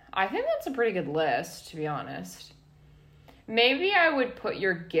think that's a pretty good list, to be honest. Maybe I would put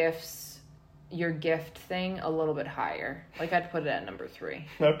your gift thing a little bit higher. Like, I'd put it at number 3.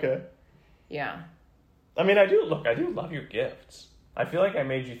 Okay. Yeah. I mean, I do love your gifts. I feel like I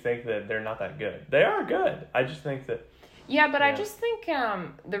made you think that they're not that good. They are good. I just think that... Yeah, but I just think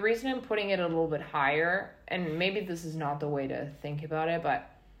the reason I'm putting it a little bit higher, and maybe this is not the way to think about it, but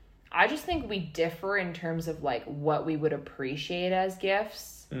I just think we differ in terms of like what we would appreciate as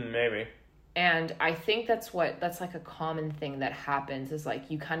gifts. Maybe. And I think that's like a common thing that happens is like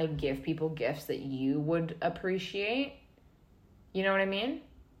you kind of give people gifts that you would appreciate. You know what I mean?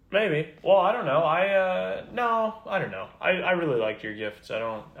 Maybe. Well, I don't know. No, I don't know. I really liked your gifts.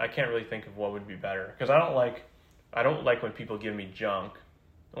 I can't really think of what would be better. Because I don't like when people give me junk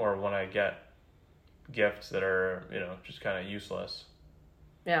or when I get gifts that are, just kind of useless.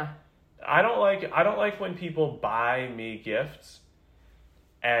 Yeah. I don't like when people buy me gifts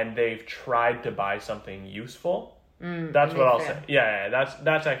and they've tried to buy something useful. That's what I'll say. Yeah,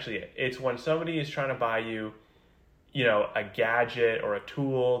 that's actually it. It's when somebody is trying to buy you, a gadget or a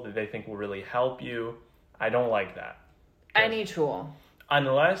tool that they think will really help you. I don't like that. Any tool.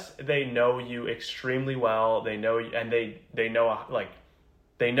 Unless they know you extremely well, they know you, and they know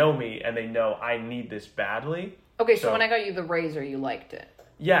they know me and they know I need this badly. Okay, so when I got you the razor, you liked it.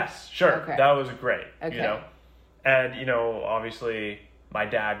 Yes, sure. Okay. That was great. Okay. And obviously my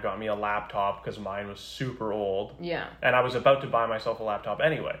dad got me a laptop because mine was super old. Yeah. And I was about to buy myself a laptop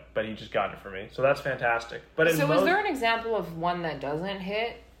anyway, but he just got it for me. So that's fantastic. But is there an example of one that doesn't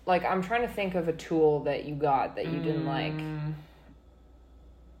hit? Like, I'm trying to think of a tool that you got that you didn't like.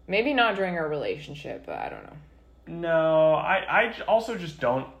 Maybe not during our relationship, but I don't know. No, I also just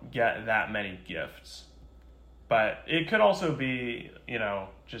don't get that many gifts. But it could also be,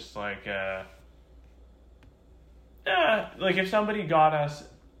 just like if somebody got us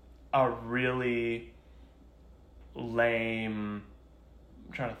a really lame,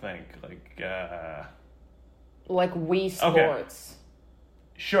 I'm trying to think, like Wii Sports. Okay.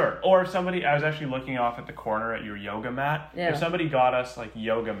 Sure. Or if I was actually looking off at the corner at your yoga mat. Yeah. If somebody got us like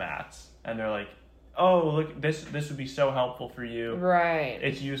yoga mats and they're like, oh, look, this would be so helpful for you. Right.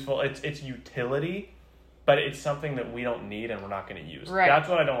 It's useful. It's utility, but it's something that we don't need and we're not going to use. Right. That's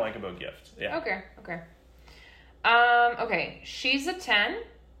what I don't like about gifts. Yeah. Okay. Okay. She's a 10,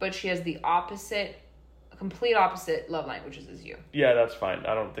 but she has the complete opposite love languages as you. Yeah, that's fine.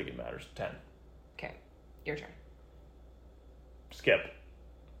 I don't think it matters. 10. Okay. Your turn. Skip.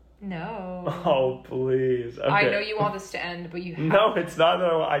 No. Oh, please. Okay. I know you want this to end, but you have... No, it's not.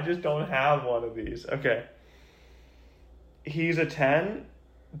 No, I just don't have one of these. Okay. He's a 10,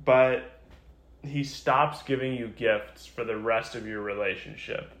 but he stops giving you gifts for the rest of your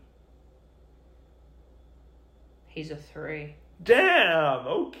relationship. He's a 3. Damn!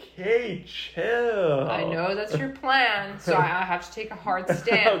 Okay, chill. I know that's your plan, so I have to take a hard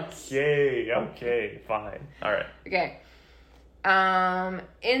stance. Okay, fine. All right. Okay.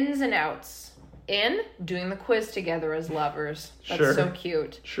 Ins and outs. In, doing the quiz together as lovers. That's Sure. so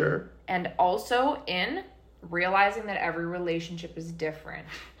cute. Sure. And also in, realizing that every relationship is different.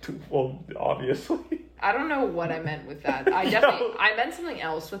 Well, obviously. I don't know what I meant with that. I meant something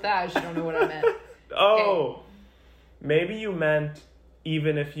else with that. I just don't know what I meant. Oh. Okay. Maybe you meant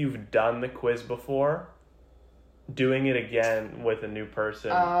even if you've done the quiz before, doing it again with a new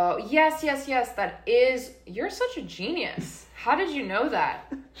person. Oh, yes. That is... You're such a genius. How did you know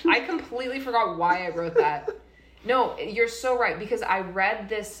that? I completely forgot why I wrote that. No, you're so right, because I read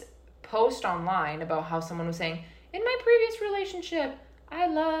this post online about how someone was saying, in my previous relationship, I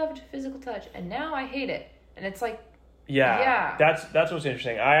loved physical touch, and now I hate it. And it's like... Yeah. That's what's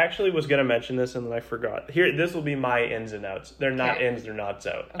interesting. I actually was going to mention this and then I forgot. Here, this will be my ins and outs. They're not ins, they're not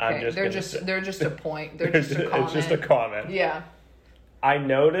outs. Okay, they're just a point. They're just a comment. It's just a comment. Yeah. I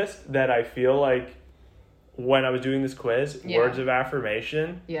noticed that I feel like when I was doing this quiz, words of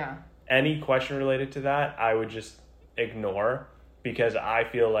affirmation, any question related to that, I would just ignore because I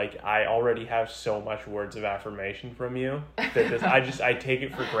feel like I already have so much words of affirmation from you that I take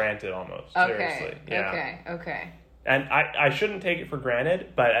it for granted almost. Seriously. Yeah. Okay. And I shouldn't take it for granted,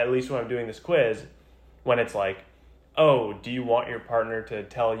 but at least when I'm doing this quiz, when it's like, oh, do you want your partner to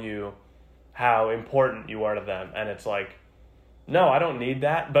tell you how important you are to them? And it's like, no, I don't need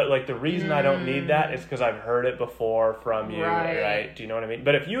that. But like the reason I don't need that is because I've heard it before from you, right? Do you know what I mean?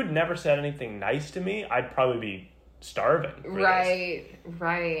 But if you had never said anything nice to me, I'd probably be starving for this.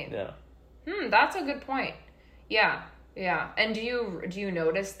 Right. Yeah. That's a good point. Yeah. And do you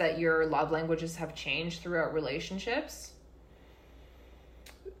notice that your love languages have changed throughout relationships?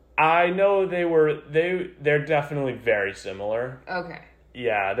 I know they're definitely very similar. Okay.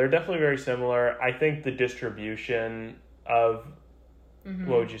 Yeah, they're definitely very similar. I think the distribution of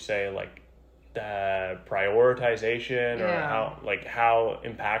what would you say, like the prioritization or how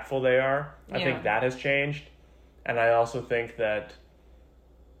impactful they are. I think that has changed. And I also think that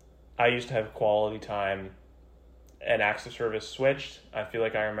I used to have quality time and acts of service switched. I feel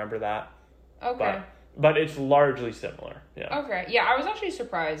like I remember that. Okay. But it's largely similar. Yeah. Okay. Yeah, I was actually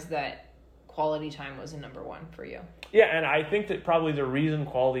surprised that quality time was a number one for you. Yeah, and I think that probably the reason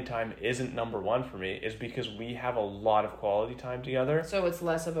quality time isn't number one for me is because we have a lot of quality time together. So it's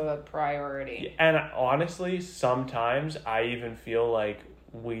less of a priority. And honestly, sometimes I even feel like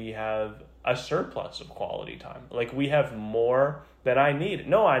we have a surplus of quality time. Like we have more than I need.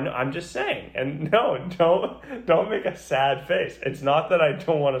 No, I'm just saying. And no, don't make a sad face. It's not that I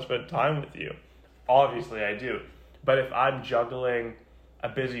don't want to spend time with you. Obviously I do. But if I'm juggling a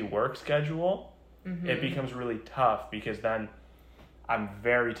busy work schedule, it becomes really tough because then I'm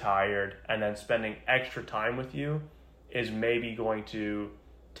very tired, and then spending extra time with you is maybe going to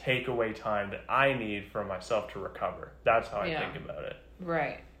take away time that I need for myself to recover. That's how I think about it.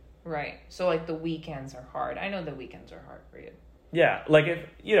 Right. So like the weekends are hard. I know the weekends are hard for you. Yeah, like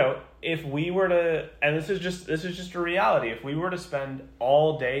if we were to, and this is just a reality, if we were to spend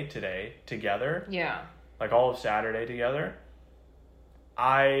all day today together, like all of Saturday together,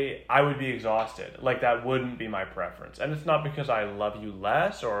 I would be exhausted. Like that wouldn't be my preference. And it's not because I love you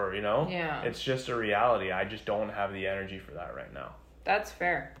less or, it's just a reality. I just don't have the energy for that right now. That's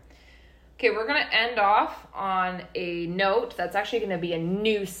fair. Okay, we're going to end off on a note that's actually going to be a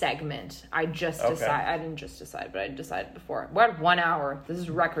new segment. I didn't just decide, but I decided before. We're at 1 hour. This is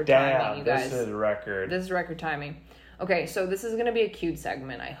record timing, you guys. This is record. This is record timing. Okay, so this is going to be a cute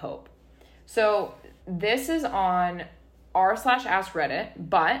segment, I hope. So this is on r/Ask Reddit,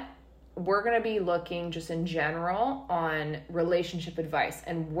 but we're going to be looking just in general on relationship advice,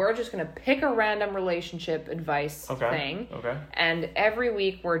 and we're just going to pick a random relationship advice thing. Okay. And every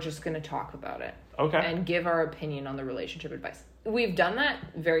week we're just going to talk about it. Okay. And give our opinion on the relationship advice. We've done that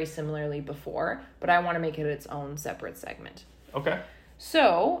very similarly before, but I want to make it its own separate segment. Okay.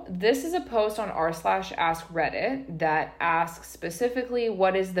 So this is a post on r/Ask Reddit that asks specifically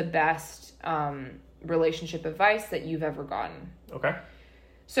what is the best relationship advice that you've ever gotten. Okay.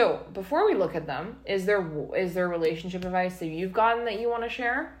 So before we look at them, is there relationship advice that you've gotten that you want to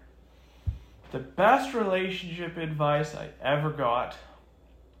share? The best relationship advice I ever got,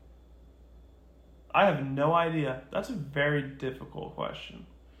 I have no idea. That's a very difficult question.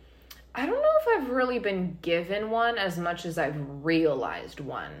 I don't know if I've really been given one as much as I've realized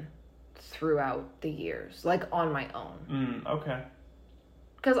one throughout the years, like on my own. Okay.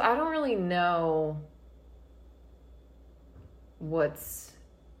 Because I don't really know what's...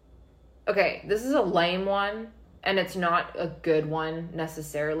 Okay, this is a lame one, and it's not a good one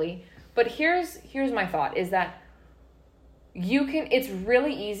necessarily. But here's my thought, is that it's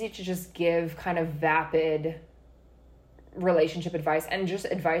really easy to just give kind of vapid relationship advice and just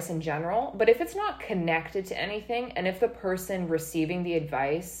advice in general. But if it's not connected to anything, and if the person receiving the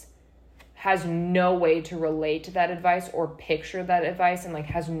advice has no way to relate to that advice or picture that advice and like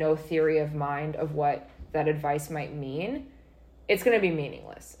has no theory of mind of what that advice might mean, it's going to be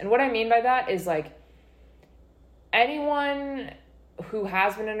meaningless. And what I mean by that is like anyone who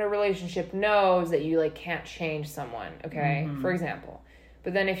has been in a relationship knows that you like can't change someone, okay? For example.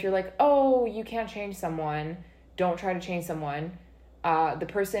 But then if you're like, oh, you can't change someone, don't try to change someone, the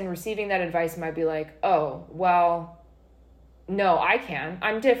person receiving that advice might be like, oh, well, no, I can.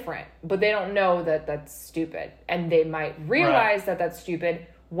 I'm different. But they don't know that that's stupid. And they might realize that that's stupid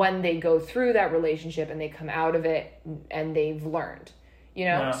when they go through that relationship and they come out of it and they've learned,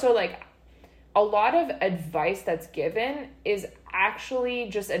 So like a lot of advice that's given is actually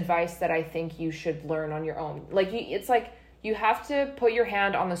just advice that I think you should learn on your own. Like it's like you have to put your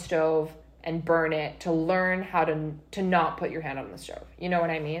hand on the stove and burn it to learn how to not put your hand on the stove. You know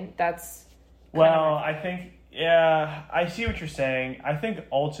what I mean? That's I think, I see what you're saying. I think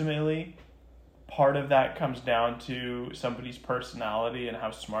ultimately part of that comes down to somebody's personality and how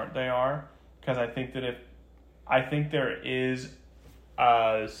smart they are. Because I think there is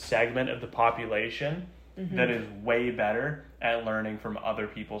a segment of the population that is way better at learning from other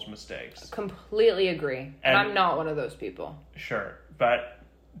people's mistakes. Completely agree. And I'm not one of those people. Sure. But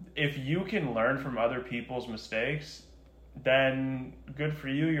if you can learn from other people's mistakes, then good for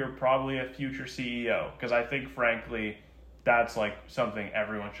you. You're probably a future CEO. Because I think, frankly, that's like something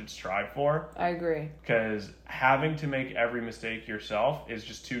everyone should strive for. I agree. Because having to make every mistake yourself is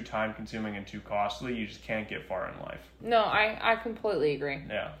just too time consuming and too costly. You just can't get far in life. No, I completely agree.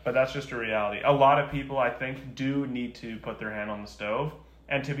 Yeah, but that's just a reality. A lot of people, I think, do need to put their hand on the stove.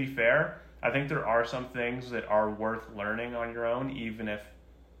 And to be fair, I think there are some things that are worth learning on your own, even if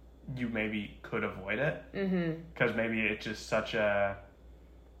you maybe could avoid it. Because maybe it's just such an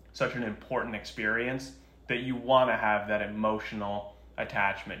important experience that you want to have that emotional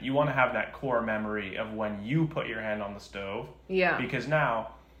attachment. You want to have that core memory of when you put your hand on the stove. Yeah. Because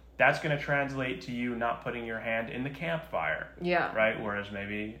now that's going to translate to you not putting your hand in the campfire. Yeah. Right? Whereas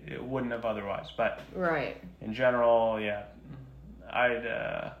maybe it wouldn't have otherwise. But right. In general, yeah,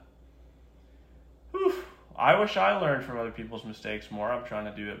 I wish I learned from other people's mistakes more. I'm trying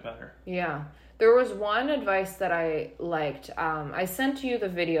to do it better. Yeah. There was one advice that I liked. I sent you the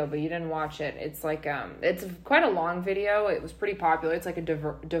video, but you didn't watch it. It's like, it's quite a long video. It was pretty popular. It's like a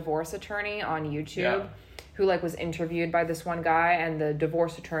divorce attorney on YouTube who like was interviewed by this one guy, and the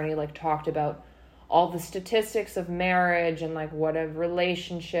divorce attorney like talked about all the statistics of marriage and like what a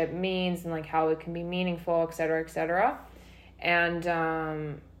relationship means and like how it can be meaningful, et cetera, et cetera.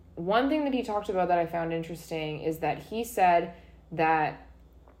 And one thing that he talked about that I found interesting is that he said that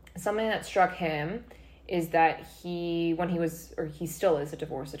something that struck him is that he still is a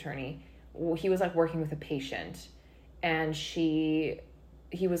divorce attorney, he was like working with a patient, and he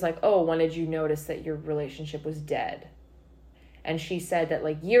was like, oh, when did you notice that your relationship was dead? And she said that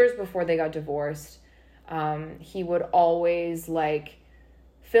like years before they got divorced, he would always like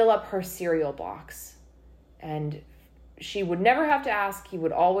fill up her cereal box, and she would never have to ask. He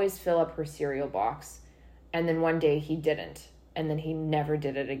would always fill up her cereal box. And then one day he didn't. And then he never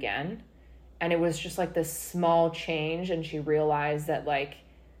did it again. And it was just like this small change. And she realized that like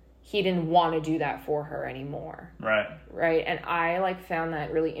he didn't want to do that for her anymore. Right. Right. And I like found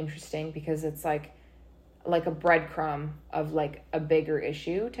that really interesting because it's like a breadcrumb of like a bigger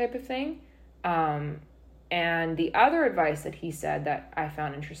issue type of thing. And the other advice that he said that I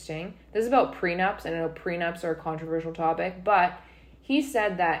found interesting, this is about prenups, and I know prenups are a controversial topic, but he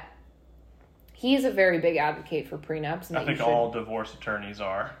said that he's a very big advocate for prenups. And I think all divorce attorneys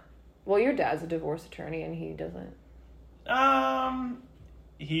are. Well, your dad's a divorce attorney, and he doesn't. I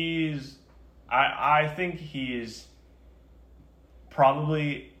think he's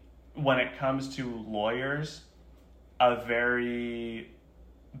probably, when it comes to lawyers, a very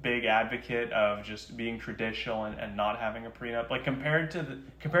big advocate of just being traditional and not having a prenup. Like compared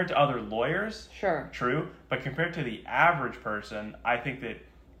to other lawyers, sure, true, but compared to the average person, I think that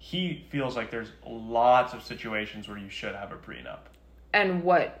he feels like there's lots of situations where you should have a prenup. And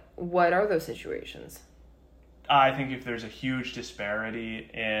what are those situations? I think if there's a huge disparity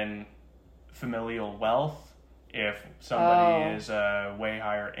in familial wealth, if somebody is a way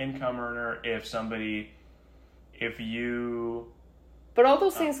higher income earner, But all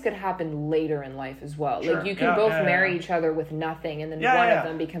those things could happen later in life as well. Sure. Like you can both marry each other with nothing, and then one of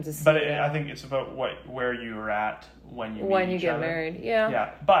them becomes a CEO. But I think it's about where you're at when you get married. Yeah.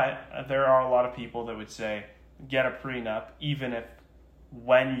 Yeah. But there are a lot of people that would say get a prenup, even if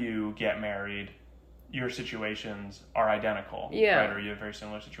when you get married, your situations are identical. Yeah. Right? Or you have very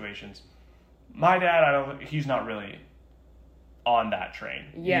similar situations. My dad, he's not really on that train.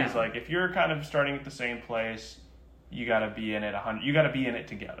 Yeah. He's like, if you're kind of starting at the same place, you got to be in it 100. You got to be in it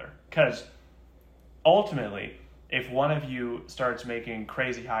together, because ultimately, if one of you starts making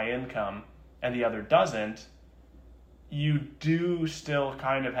crazy high income and the other doesn't, you do still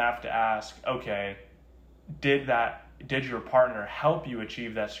kind of have to ask, okay, did your partner help you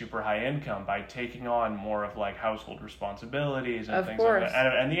achieve that super high income by taking on more of like household responsibilities and things like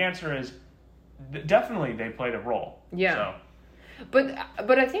that? And the answer is definitely they played a role. Yeah. So.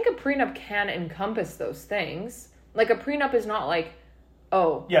 But I think a prenup can encompass those things. Like a prenup is not like,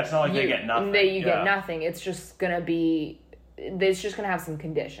 oh, yeah, it's not like they get nothing. You get nothing. It's just gonna have some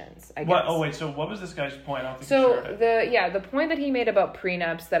conditions, I guess. What? Oh wait, so what was this guy's point? I don't think the point that he made about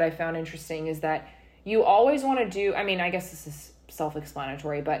prenups that I found interesting is that you always want to do. I mean, I guess this is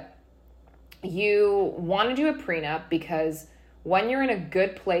self-explanatory, but you want to do a prenup because when you're in a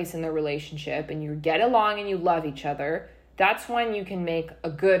good place in the relationship and you get along and you love each other, that's when you can make a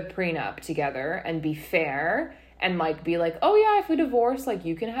good prenup together and be fair. And, like, be like, oh, yeah, if we divorce, like,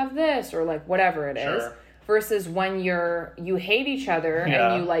 you can have this, or, like, whatever it is. Versus when you hate each other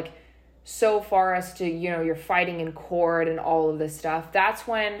and you, like, so far as to, you're fighting in court and all of this stuff. That's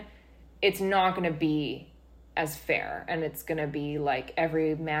when it's not going to be as fair. And it's going to be, like,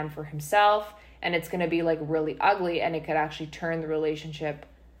 every man for himself. And it's going to be, like, really ugly. And it could actually turn the relationship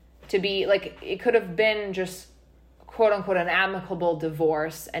to be, like, it could have been just quote unquote an amicable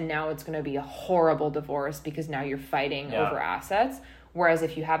divorce, and now it's going to be a horrible divorce because now you're fighting over assets. Whereas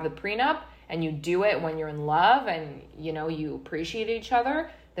if you have the prenup and you do it when you're in love and you appreciate each other,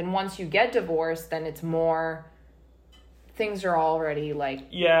 then once you get divorced, then it's more, things are already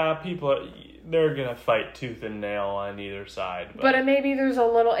like, people they're gonna fight tooth and nail on either side, but maybe there's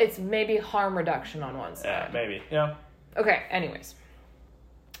it's maybe harm reduction on one side. Maybe Okay, anyways,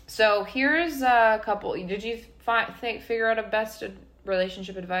 so here's a couple. Did you figure out a best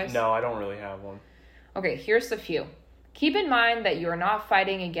relationship advice? No, I don't really have one. Okay, here's a few. Keep in mind that you are not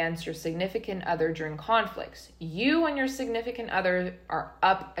fighting against your significant other during conflicts. You and your significant other are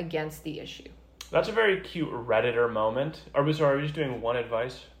up against the issue. That's a very cute Redditor moment. Are we just doing one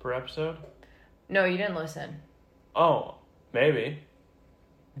advice per episode? No, you didn't listen. Oh, maybe.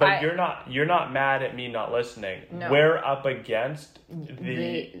 But you're not mad at me not listening. No. We're up against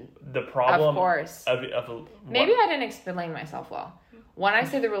the problem. Of course. Of Maybe I didn't explain myself well. When I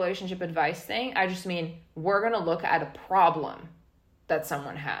say the relationship advice thing, I just mean we're going to look at a problem that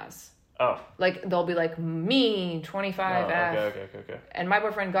someone has. Oh. Like, they'll be like, me, 25F. Okay. And my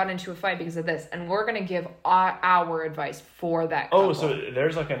boyfriend got into a fight because of this. And we're going to give our advice for that couple. Oh, so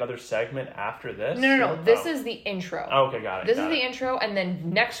there's like another segment after this? No. This is the intro. Oh, okay, got it. This is the intro. And then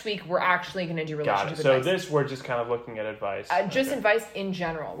next week, we're actually going to do relationship advice. Got it. So this, we're just kind of looking at advice. Just advice in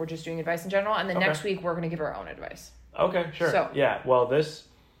general. We're just doing advice in general. And then next week, we're going to give our own advice. Okay, sure. So, yeah, well, this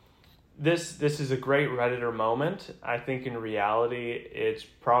is a great Redditor moment. I think in reality, it's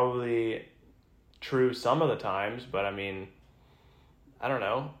probably true some of the times, but I mean, I don't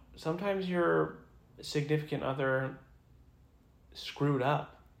know. Sometimes your significant other screwed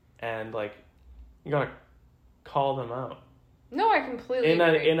up, and like you gotta call them out. No, I completely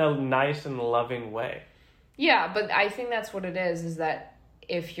agree. In a nice and loving way. Yeah, but I think that's what it is that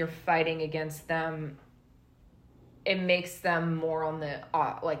if you're fighting against them, it makes them more on the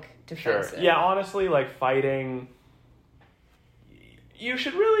defensive. Sure. Yeah, honestly, like fighting, you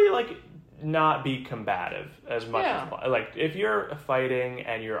should really like not be combative as much as like if you're fighting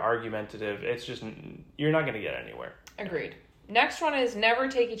and you're argumentative, it's just you're not going to get anywhere. Agreed. Next one is never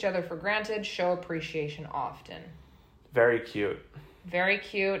take each other for granted, show appreciation often. Very cute. Very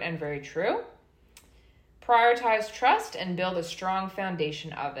cute and very true. Prioritize trust and build a strong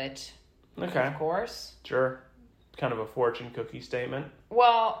foundation of it. Okay. Of course. Sure. Kind of a fortune cookie statement.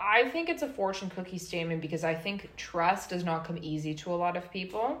 Well, I think it's a fortune cookie statement because I think trust does not come easy to a lot of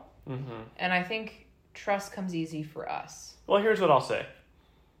people. Mm-hmm. And I think trust comes easy for us. Well, here's what I'll say.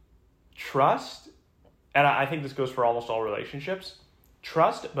 Trust, and I think this goes for almost all relationships,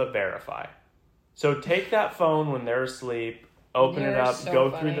 trust but verify. So take that phone when they're asleep, open it up,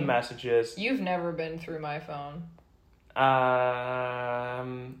 go through the messages. You've never been through my phone.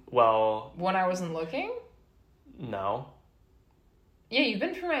 Well... When I wasn't looking? No. Yeah, you've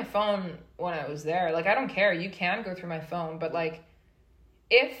been through my phone when I was there. Like, I don't care. You can go through my phone. But, like,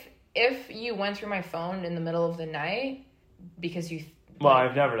 if you went through my phone in the middle of the night because you... Well,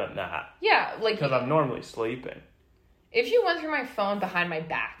 I've never done that. Yeah, like... Because I'm normally sleeping. If you went through my phone behind my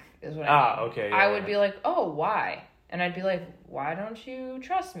back is what I mean. Okay. Yeah, I would be like, oh, why? And I'd be like, why don't you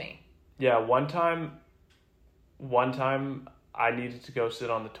trust me? Yeah, one time I needed to go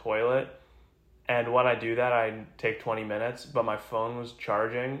sit on the toilet. And when I do that, I take 20 minutes, but my phone was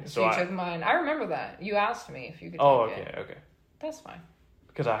charging. So you took mine. I remember that. You asked me if you could take it. Okay. That's fine.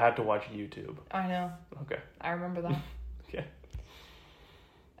 Because I had to watch YouTube. I know. Okay. I remember that. Okay.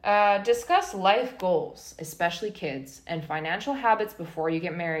 Discuss life goals, especially kids, and financial habits before you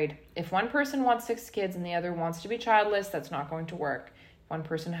get married. If one person wants 6 kids and the other wants to be childless, that's not going to work. If one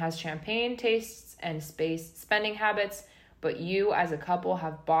person has champagne tastes and spending habits, but you as a couple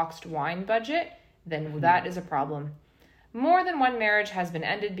have boxed wine budget, then that is a problem. More than one marriage has been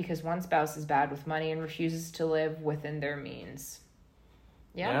ended because one spouse is bad with money and refuses to live within their means.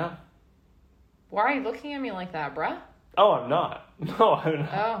 Yeah? Why are you looking at me like that, bruh? Oh, I'm not. No, I'm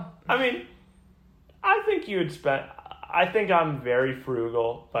not. Oh. I mean, I think you would spend... I think I'm very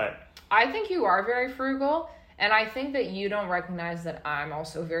frugal, but... I think you are very frugal, and I think that you don't recognize that I'm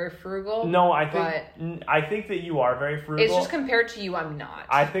also very frugal. No, I think that you are very frugal. It's just compared to you, I'm not.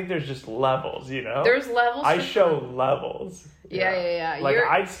 I think there's just levels, you know? There's levels. I show levels. Yeah. Like,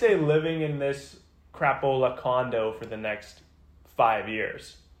 I'd stay living in this crapola condo for the next 5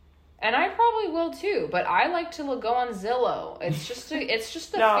 years. And I probably will too, but I like to go on Zillow. It's just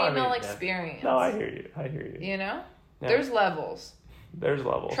the female experience. No, I hear you. You know? Yeah. There's levels. There's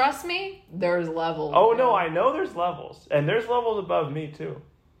levels. Trust me, there's levels. Oh, no, I know there's levels. And there's levels above me, too.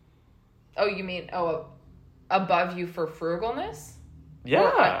 Oh, you mean, above you for frugalness? Yeah.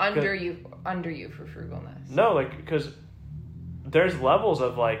 Or under you for frugalness? No, like, because there's levels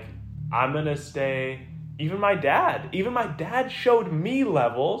of, like, I'm going to stay... Even my dad showed me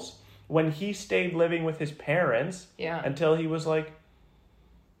levels when he stayed living with his parents until he was, like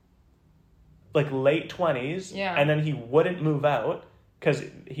late 20s. Yeah. And then he wouldn't move out because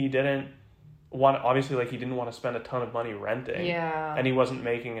he didn't want... Obviously, like, he didn't want to spend a ton of money renting. Yeah. And he wasn't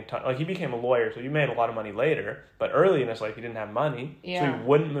making a ton... Like, he became a lawyer, so he made a lot of money later. But early in his life, he didn't have money. Yeah. So he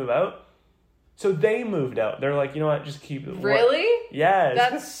wouldn't move out. So they moved out. They're like, you know what, just keep... Really? Yes.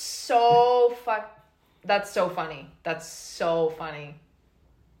 That's so That's so funny. That's so funny.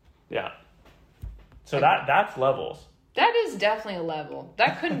 Yeah. So that's levels. That is definitely a level.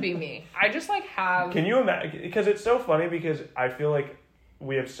 That couldn't be me. I just like have. Can you imagine? Because it's so funny because I feel like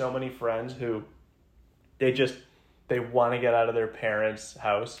we have so many friends who they want to get out of their parents'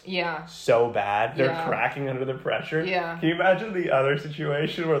 house. Yeah. So bad. They're Yeah. cracking under the pressure. Yeah. Can you imagine the other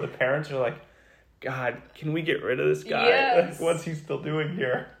situation where the parents are like, God, can we get rid of this guy? Yes. Like, what's he still doing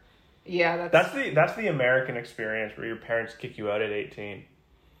here? Yeah, That's the American experience where your parents kick you out at 18.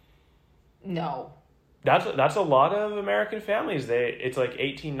 No. That's a lot of American families. It's like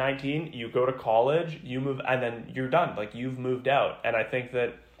 18, 19, you go to college, you move, and then you're done. Like, you've moved out. And I think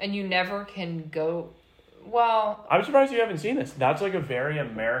that... And you never can go... Well... I'm surprised you haven't seen this. That's like a very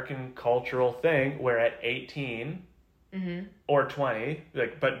American cultural thing where at 18 or 20,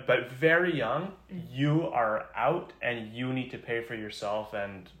 like but very young, you are out and you need to pay for yourself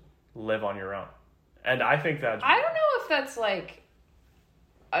and live on your own. And I think that's... I don't know if that's like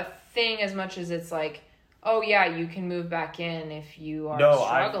a thing as much as it's like, oh yeah, you can move back in if you are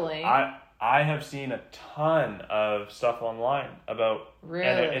struggling. I have seen a ton of stuff online about... Really?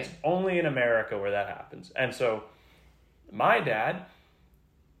 And it's only in America where that happens. And so, my dad,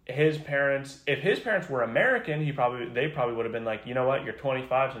 if his parents were American, they probably would have been like, you know what, you're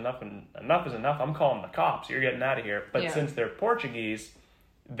 25 is enough, and enough is enough. I'm calling the cops. You're getting out of here. But since they're Portuguese,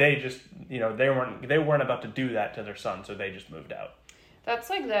 they just, they weren't about to do that to their son, so they just moved out.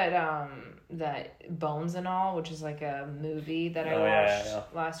 That's like that Bones and All, which is like a movie that I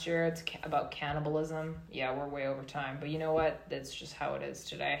watched last year. It's about cannibalism. Yeah, we're way over time, but you know what? That's just how it is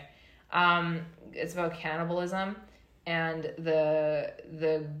today. It's about cannibalism, and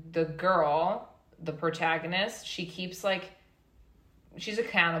the girl, the protagonist, she keeps like, she's a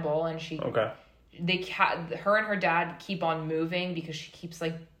cannibal, and her and her dad keep on moving because she keeps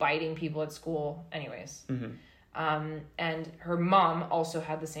like biting people at school. Anyways. Mm-hmm. And her mom also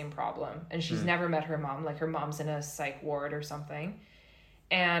had the same problem, and she's never met her mom. Like, her mom's in a psych ward or something,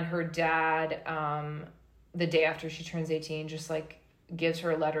 and her dad, the day after she turns 18, just like gives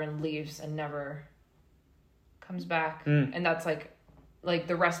her a letter and leaves and never comes back. And that's like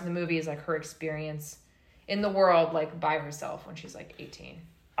the rest of the movie is like her experience in the world, like by herself when she's like 18.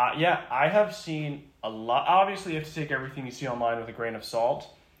 Yeah, I have seen a lot. Obviously, you have to take everything you see online with a grain of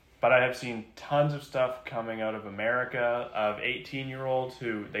salt. But I have seen tons of stuff coming out of America of 18-year-olds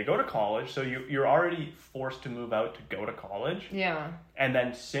who, they go to college, so you're already forced to move out to go to college. Yeah. And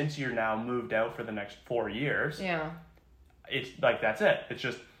then since you're now moved out for the next 4 years, it's like, that's it. It's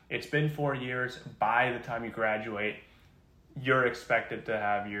just, it's been 4 years. By the time you graduate, you're expected to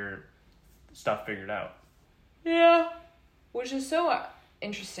have your stuff figured out. Yeah. Which is so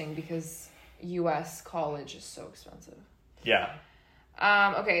interesting because U.S. college is so expensive. Yeah.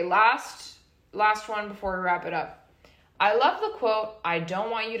 Okay, last one before we wrap it up. I love the quote, "I don't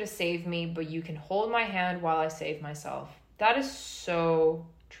want you to save me, but you can hold my hand while I save myself." That is so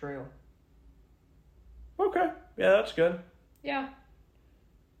true. Okay. Yeah, that's good. Yeah.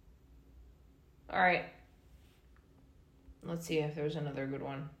 All right. Let's see if there's another good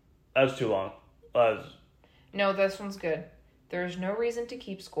one. That was too long. No, this one's good. There's no reason to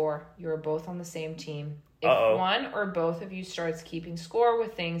keep score. You are both on the same team. If one or both of you starts keeping score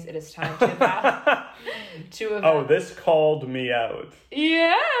with things, it is time to evaluate. Oh, this called me out.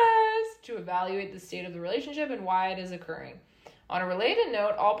 Yes! To evaluate the state of the relationship and why it is occurring. On a related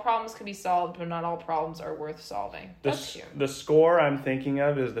note, all problems can be solved, but not all problems are worth solving. That's cute. The score I'm thinking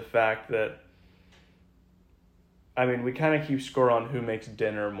of is the fact that, I mean, we kind of keep score on who makes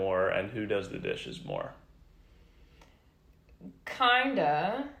dinner more and who does the dishes more.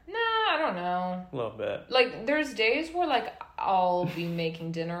 Kinda. Nah, I don't know. A little bit. Like, there's days where, like, I'll be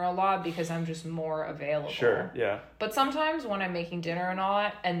making dinner a lot because I'm just more available. Sure, yeah. But sometimes when I'm making dinner and all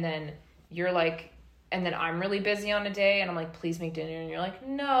that, and then you're like, and then I'm really busy on a day, and I'm like, please make dinner, and you're like,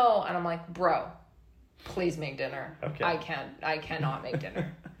 no. And I'm like, bro, please make dinner. Okay. I cannot make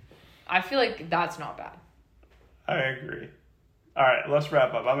dinner. I feel like that's not bad. I agree. All right, let's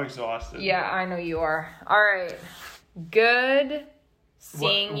wrap up. I'm exhausted. Yeah, I know you are. All right. Good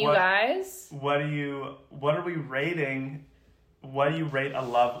seeing you guys. What are we rating? What do you rate a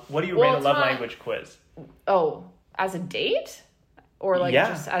love language quiz? Oh, as a date? Or like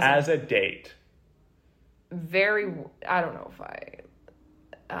just as a date. Very, I don't know if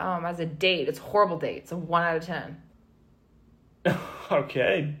as a date, it's a horrible date. It's a 1 out of 10.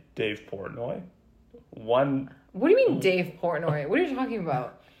 Okay, Dave Portnoy. What do you mean Dave Portnoy? What are you talking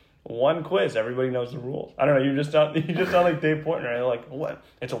about? One quiz, everybody knows the rules. I don't know, you just sound like Dave Portnoy. You're like, what?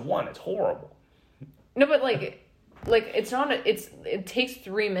 It's a 1, it's horrible. No, but like, Like, it's not it takes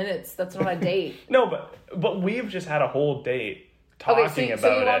 3 minutes. That's not a date. No, but we've just had a whole date talking about it.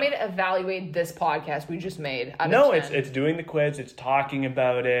 So you want me to evaluate this podcast we just made? No, it's doing the quiz, it's talking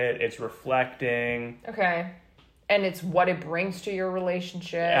about it, it's reflecting. Okay. And it's what it brings to your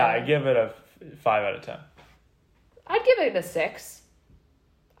relationship. Yeah, I give it a 5 out of 10. I'd give it a 6.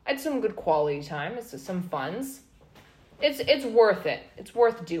 I had some good quality time. It's some funs. It's worth it. It's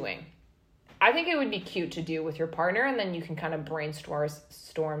worth doing. I think it would be cute to do with your partner, and then you can kind of brainstorm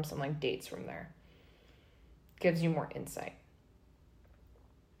some like dates from there. Gives you more insight.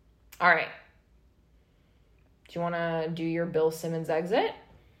 All right. Do you want to do your Bill Simmons exit?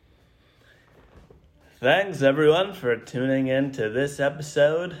 Thanks, everyone, for tuning in to this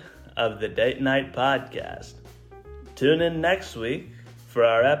episode of the Date Night Podcast. Tune in next week for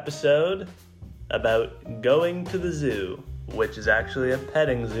our episode about going to the zoo, which is actually a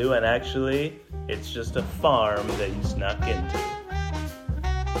petting zoo, and actually, it's just a farm that you snuck into.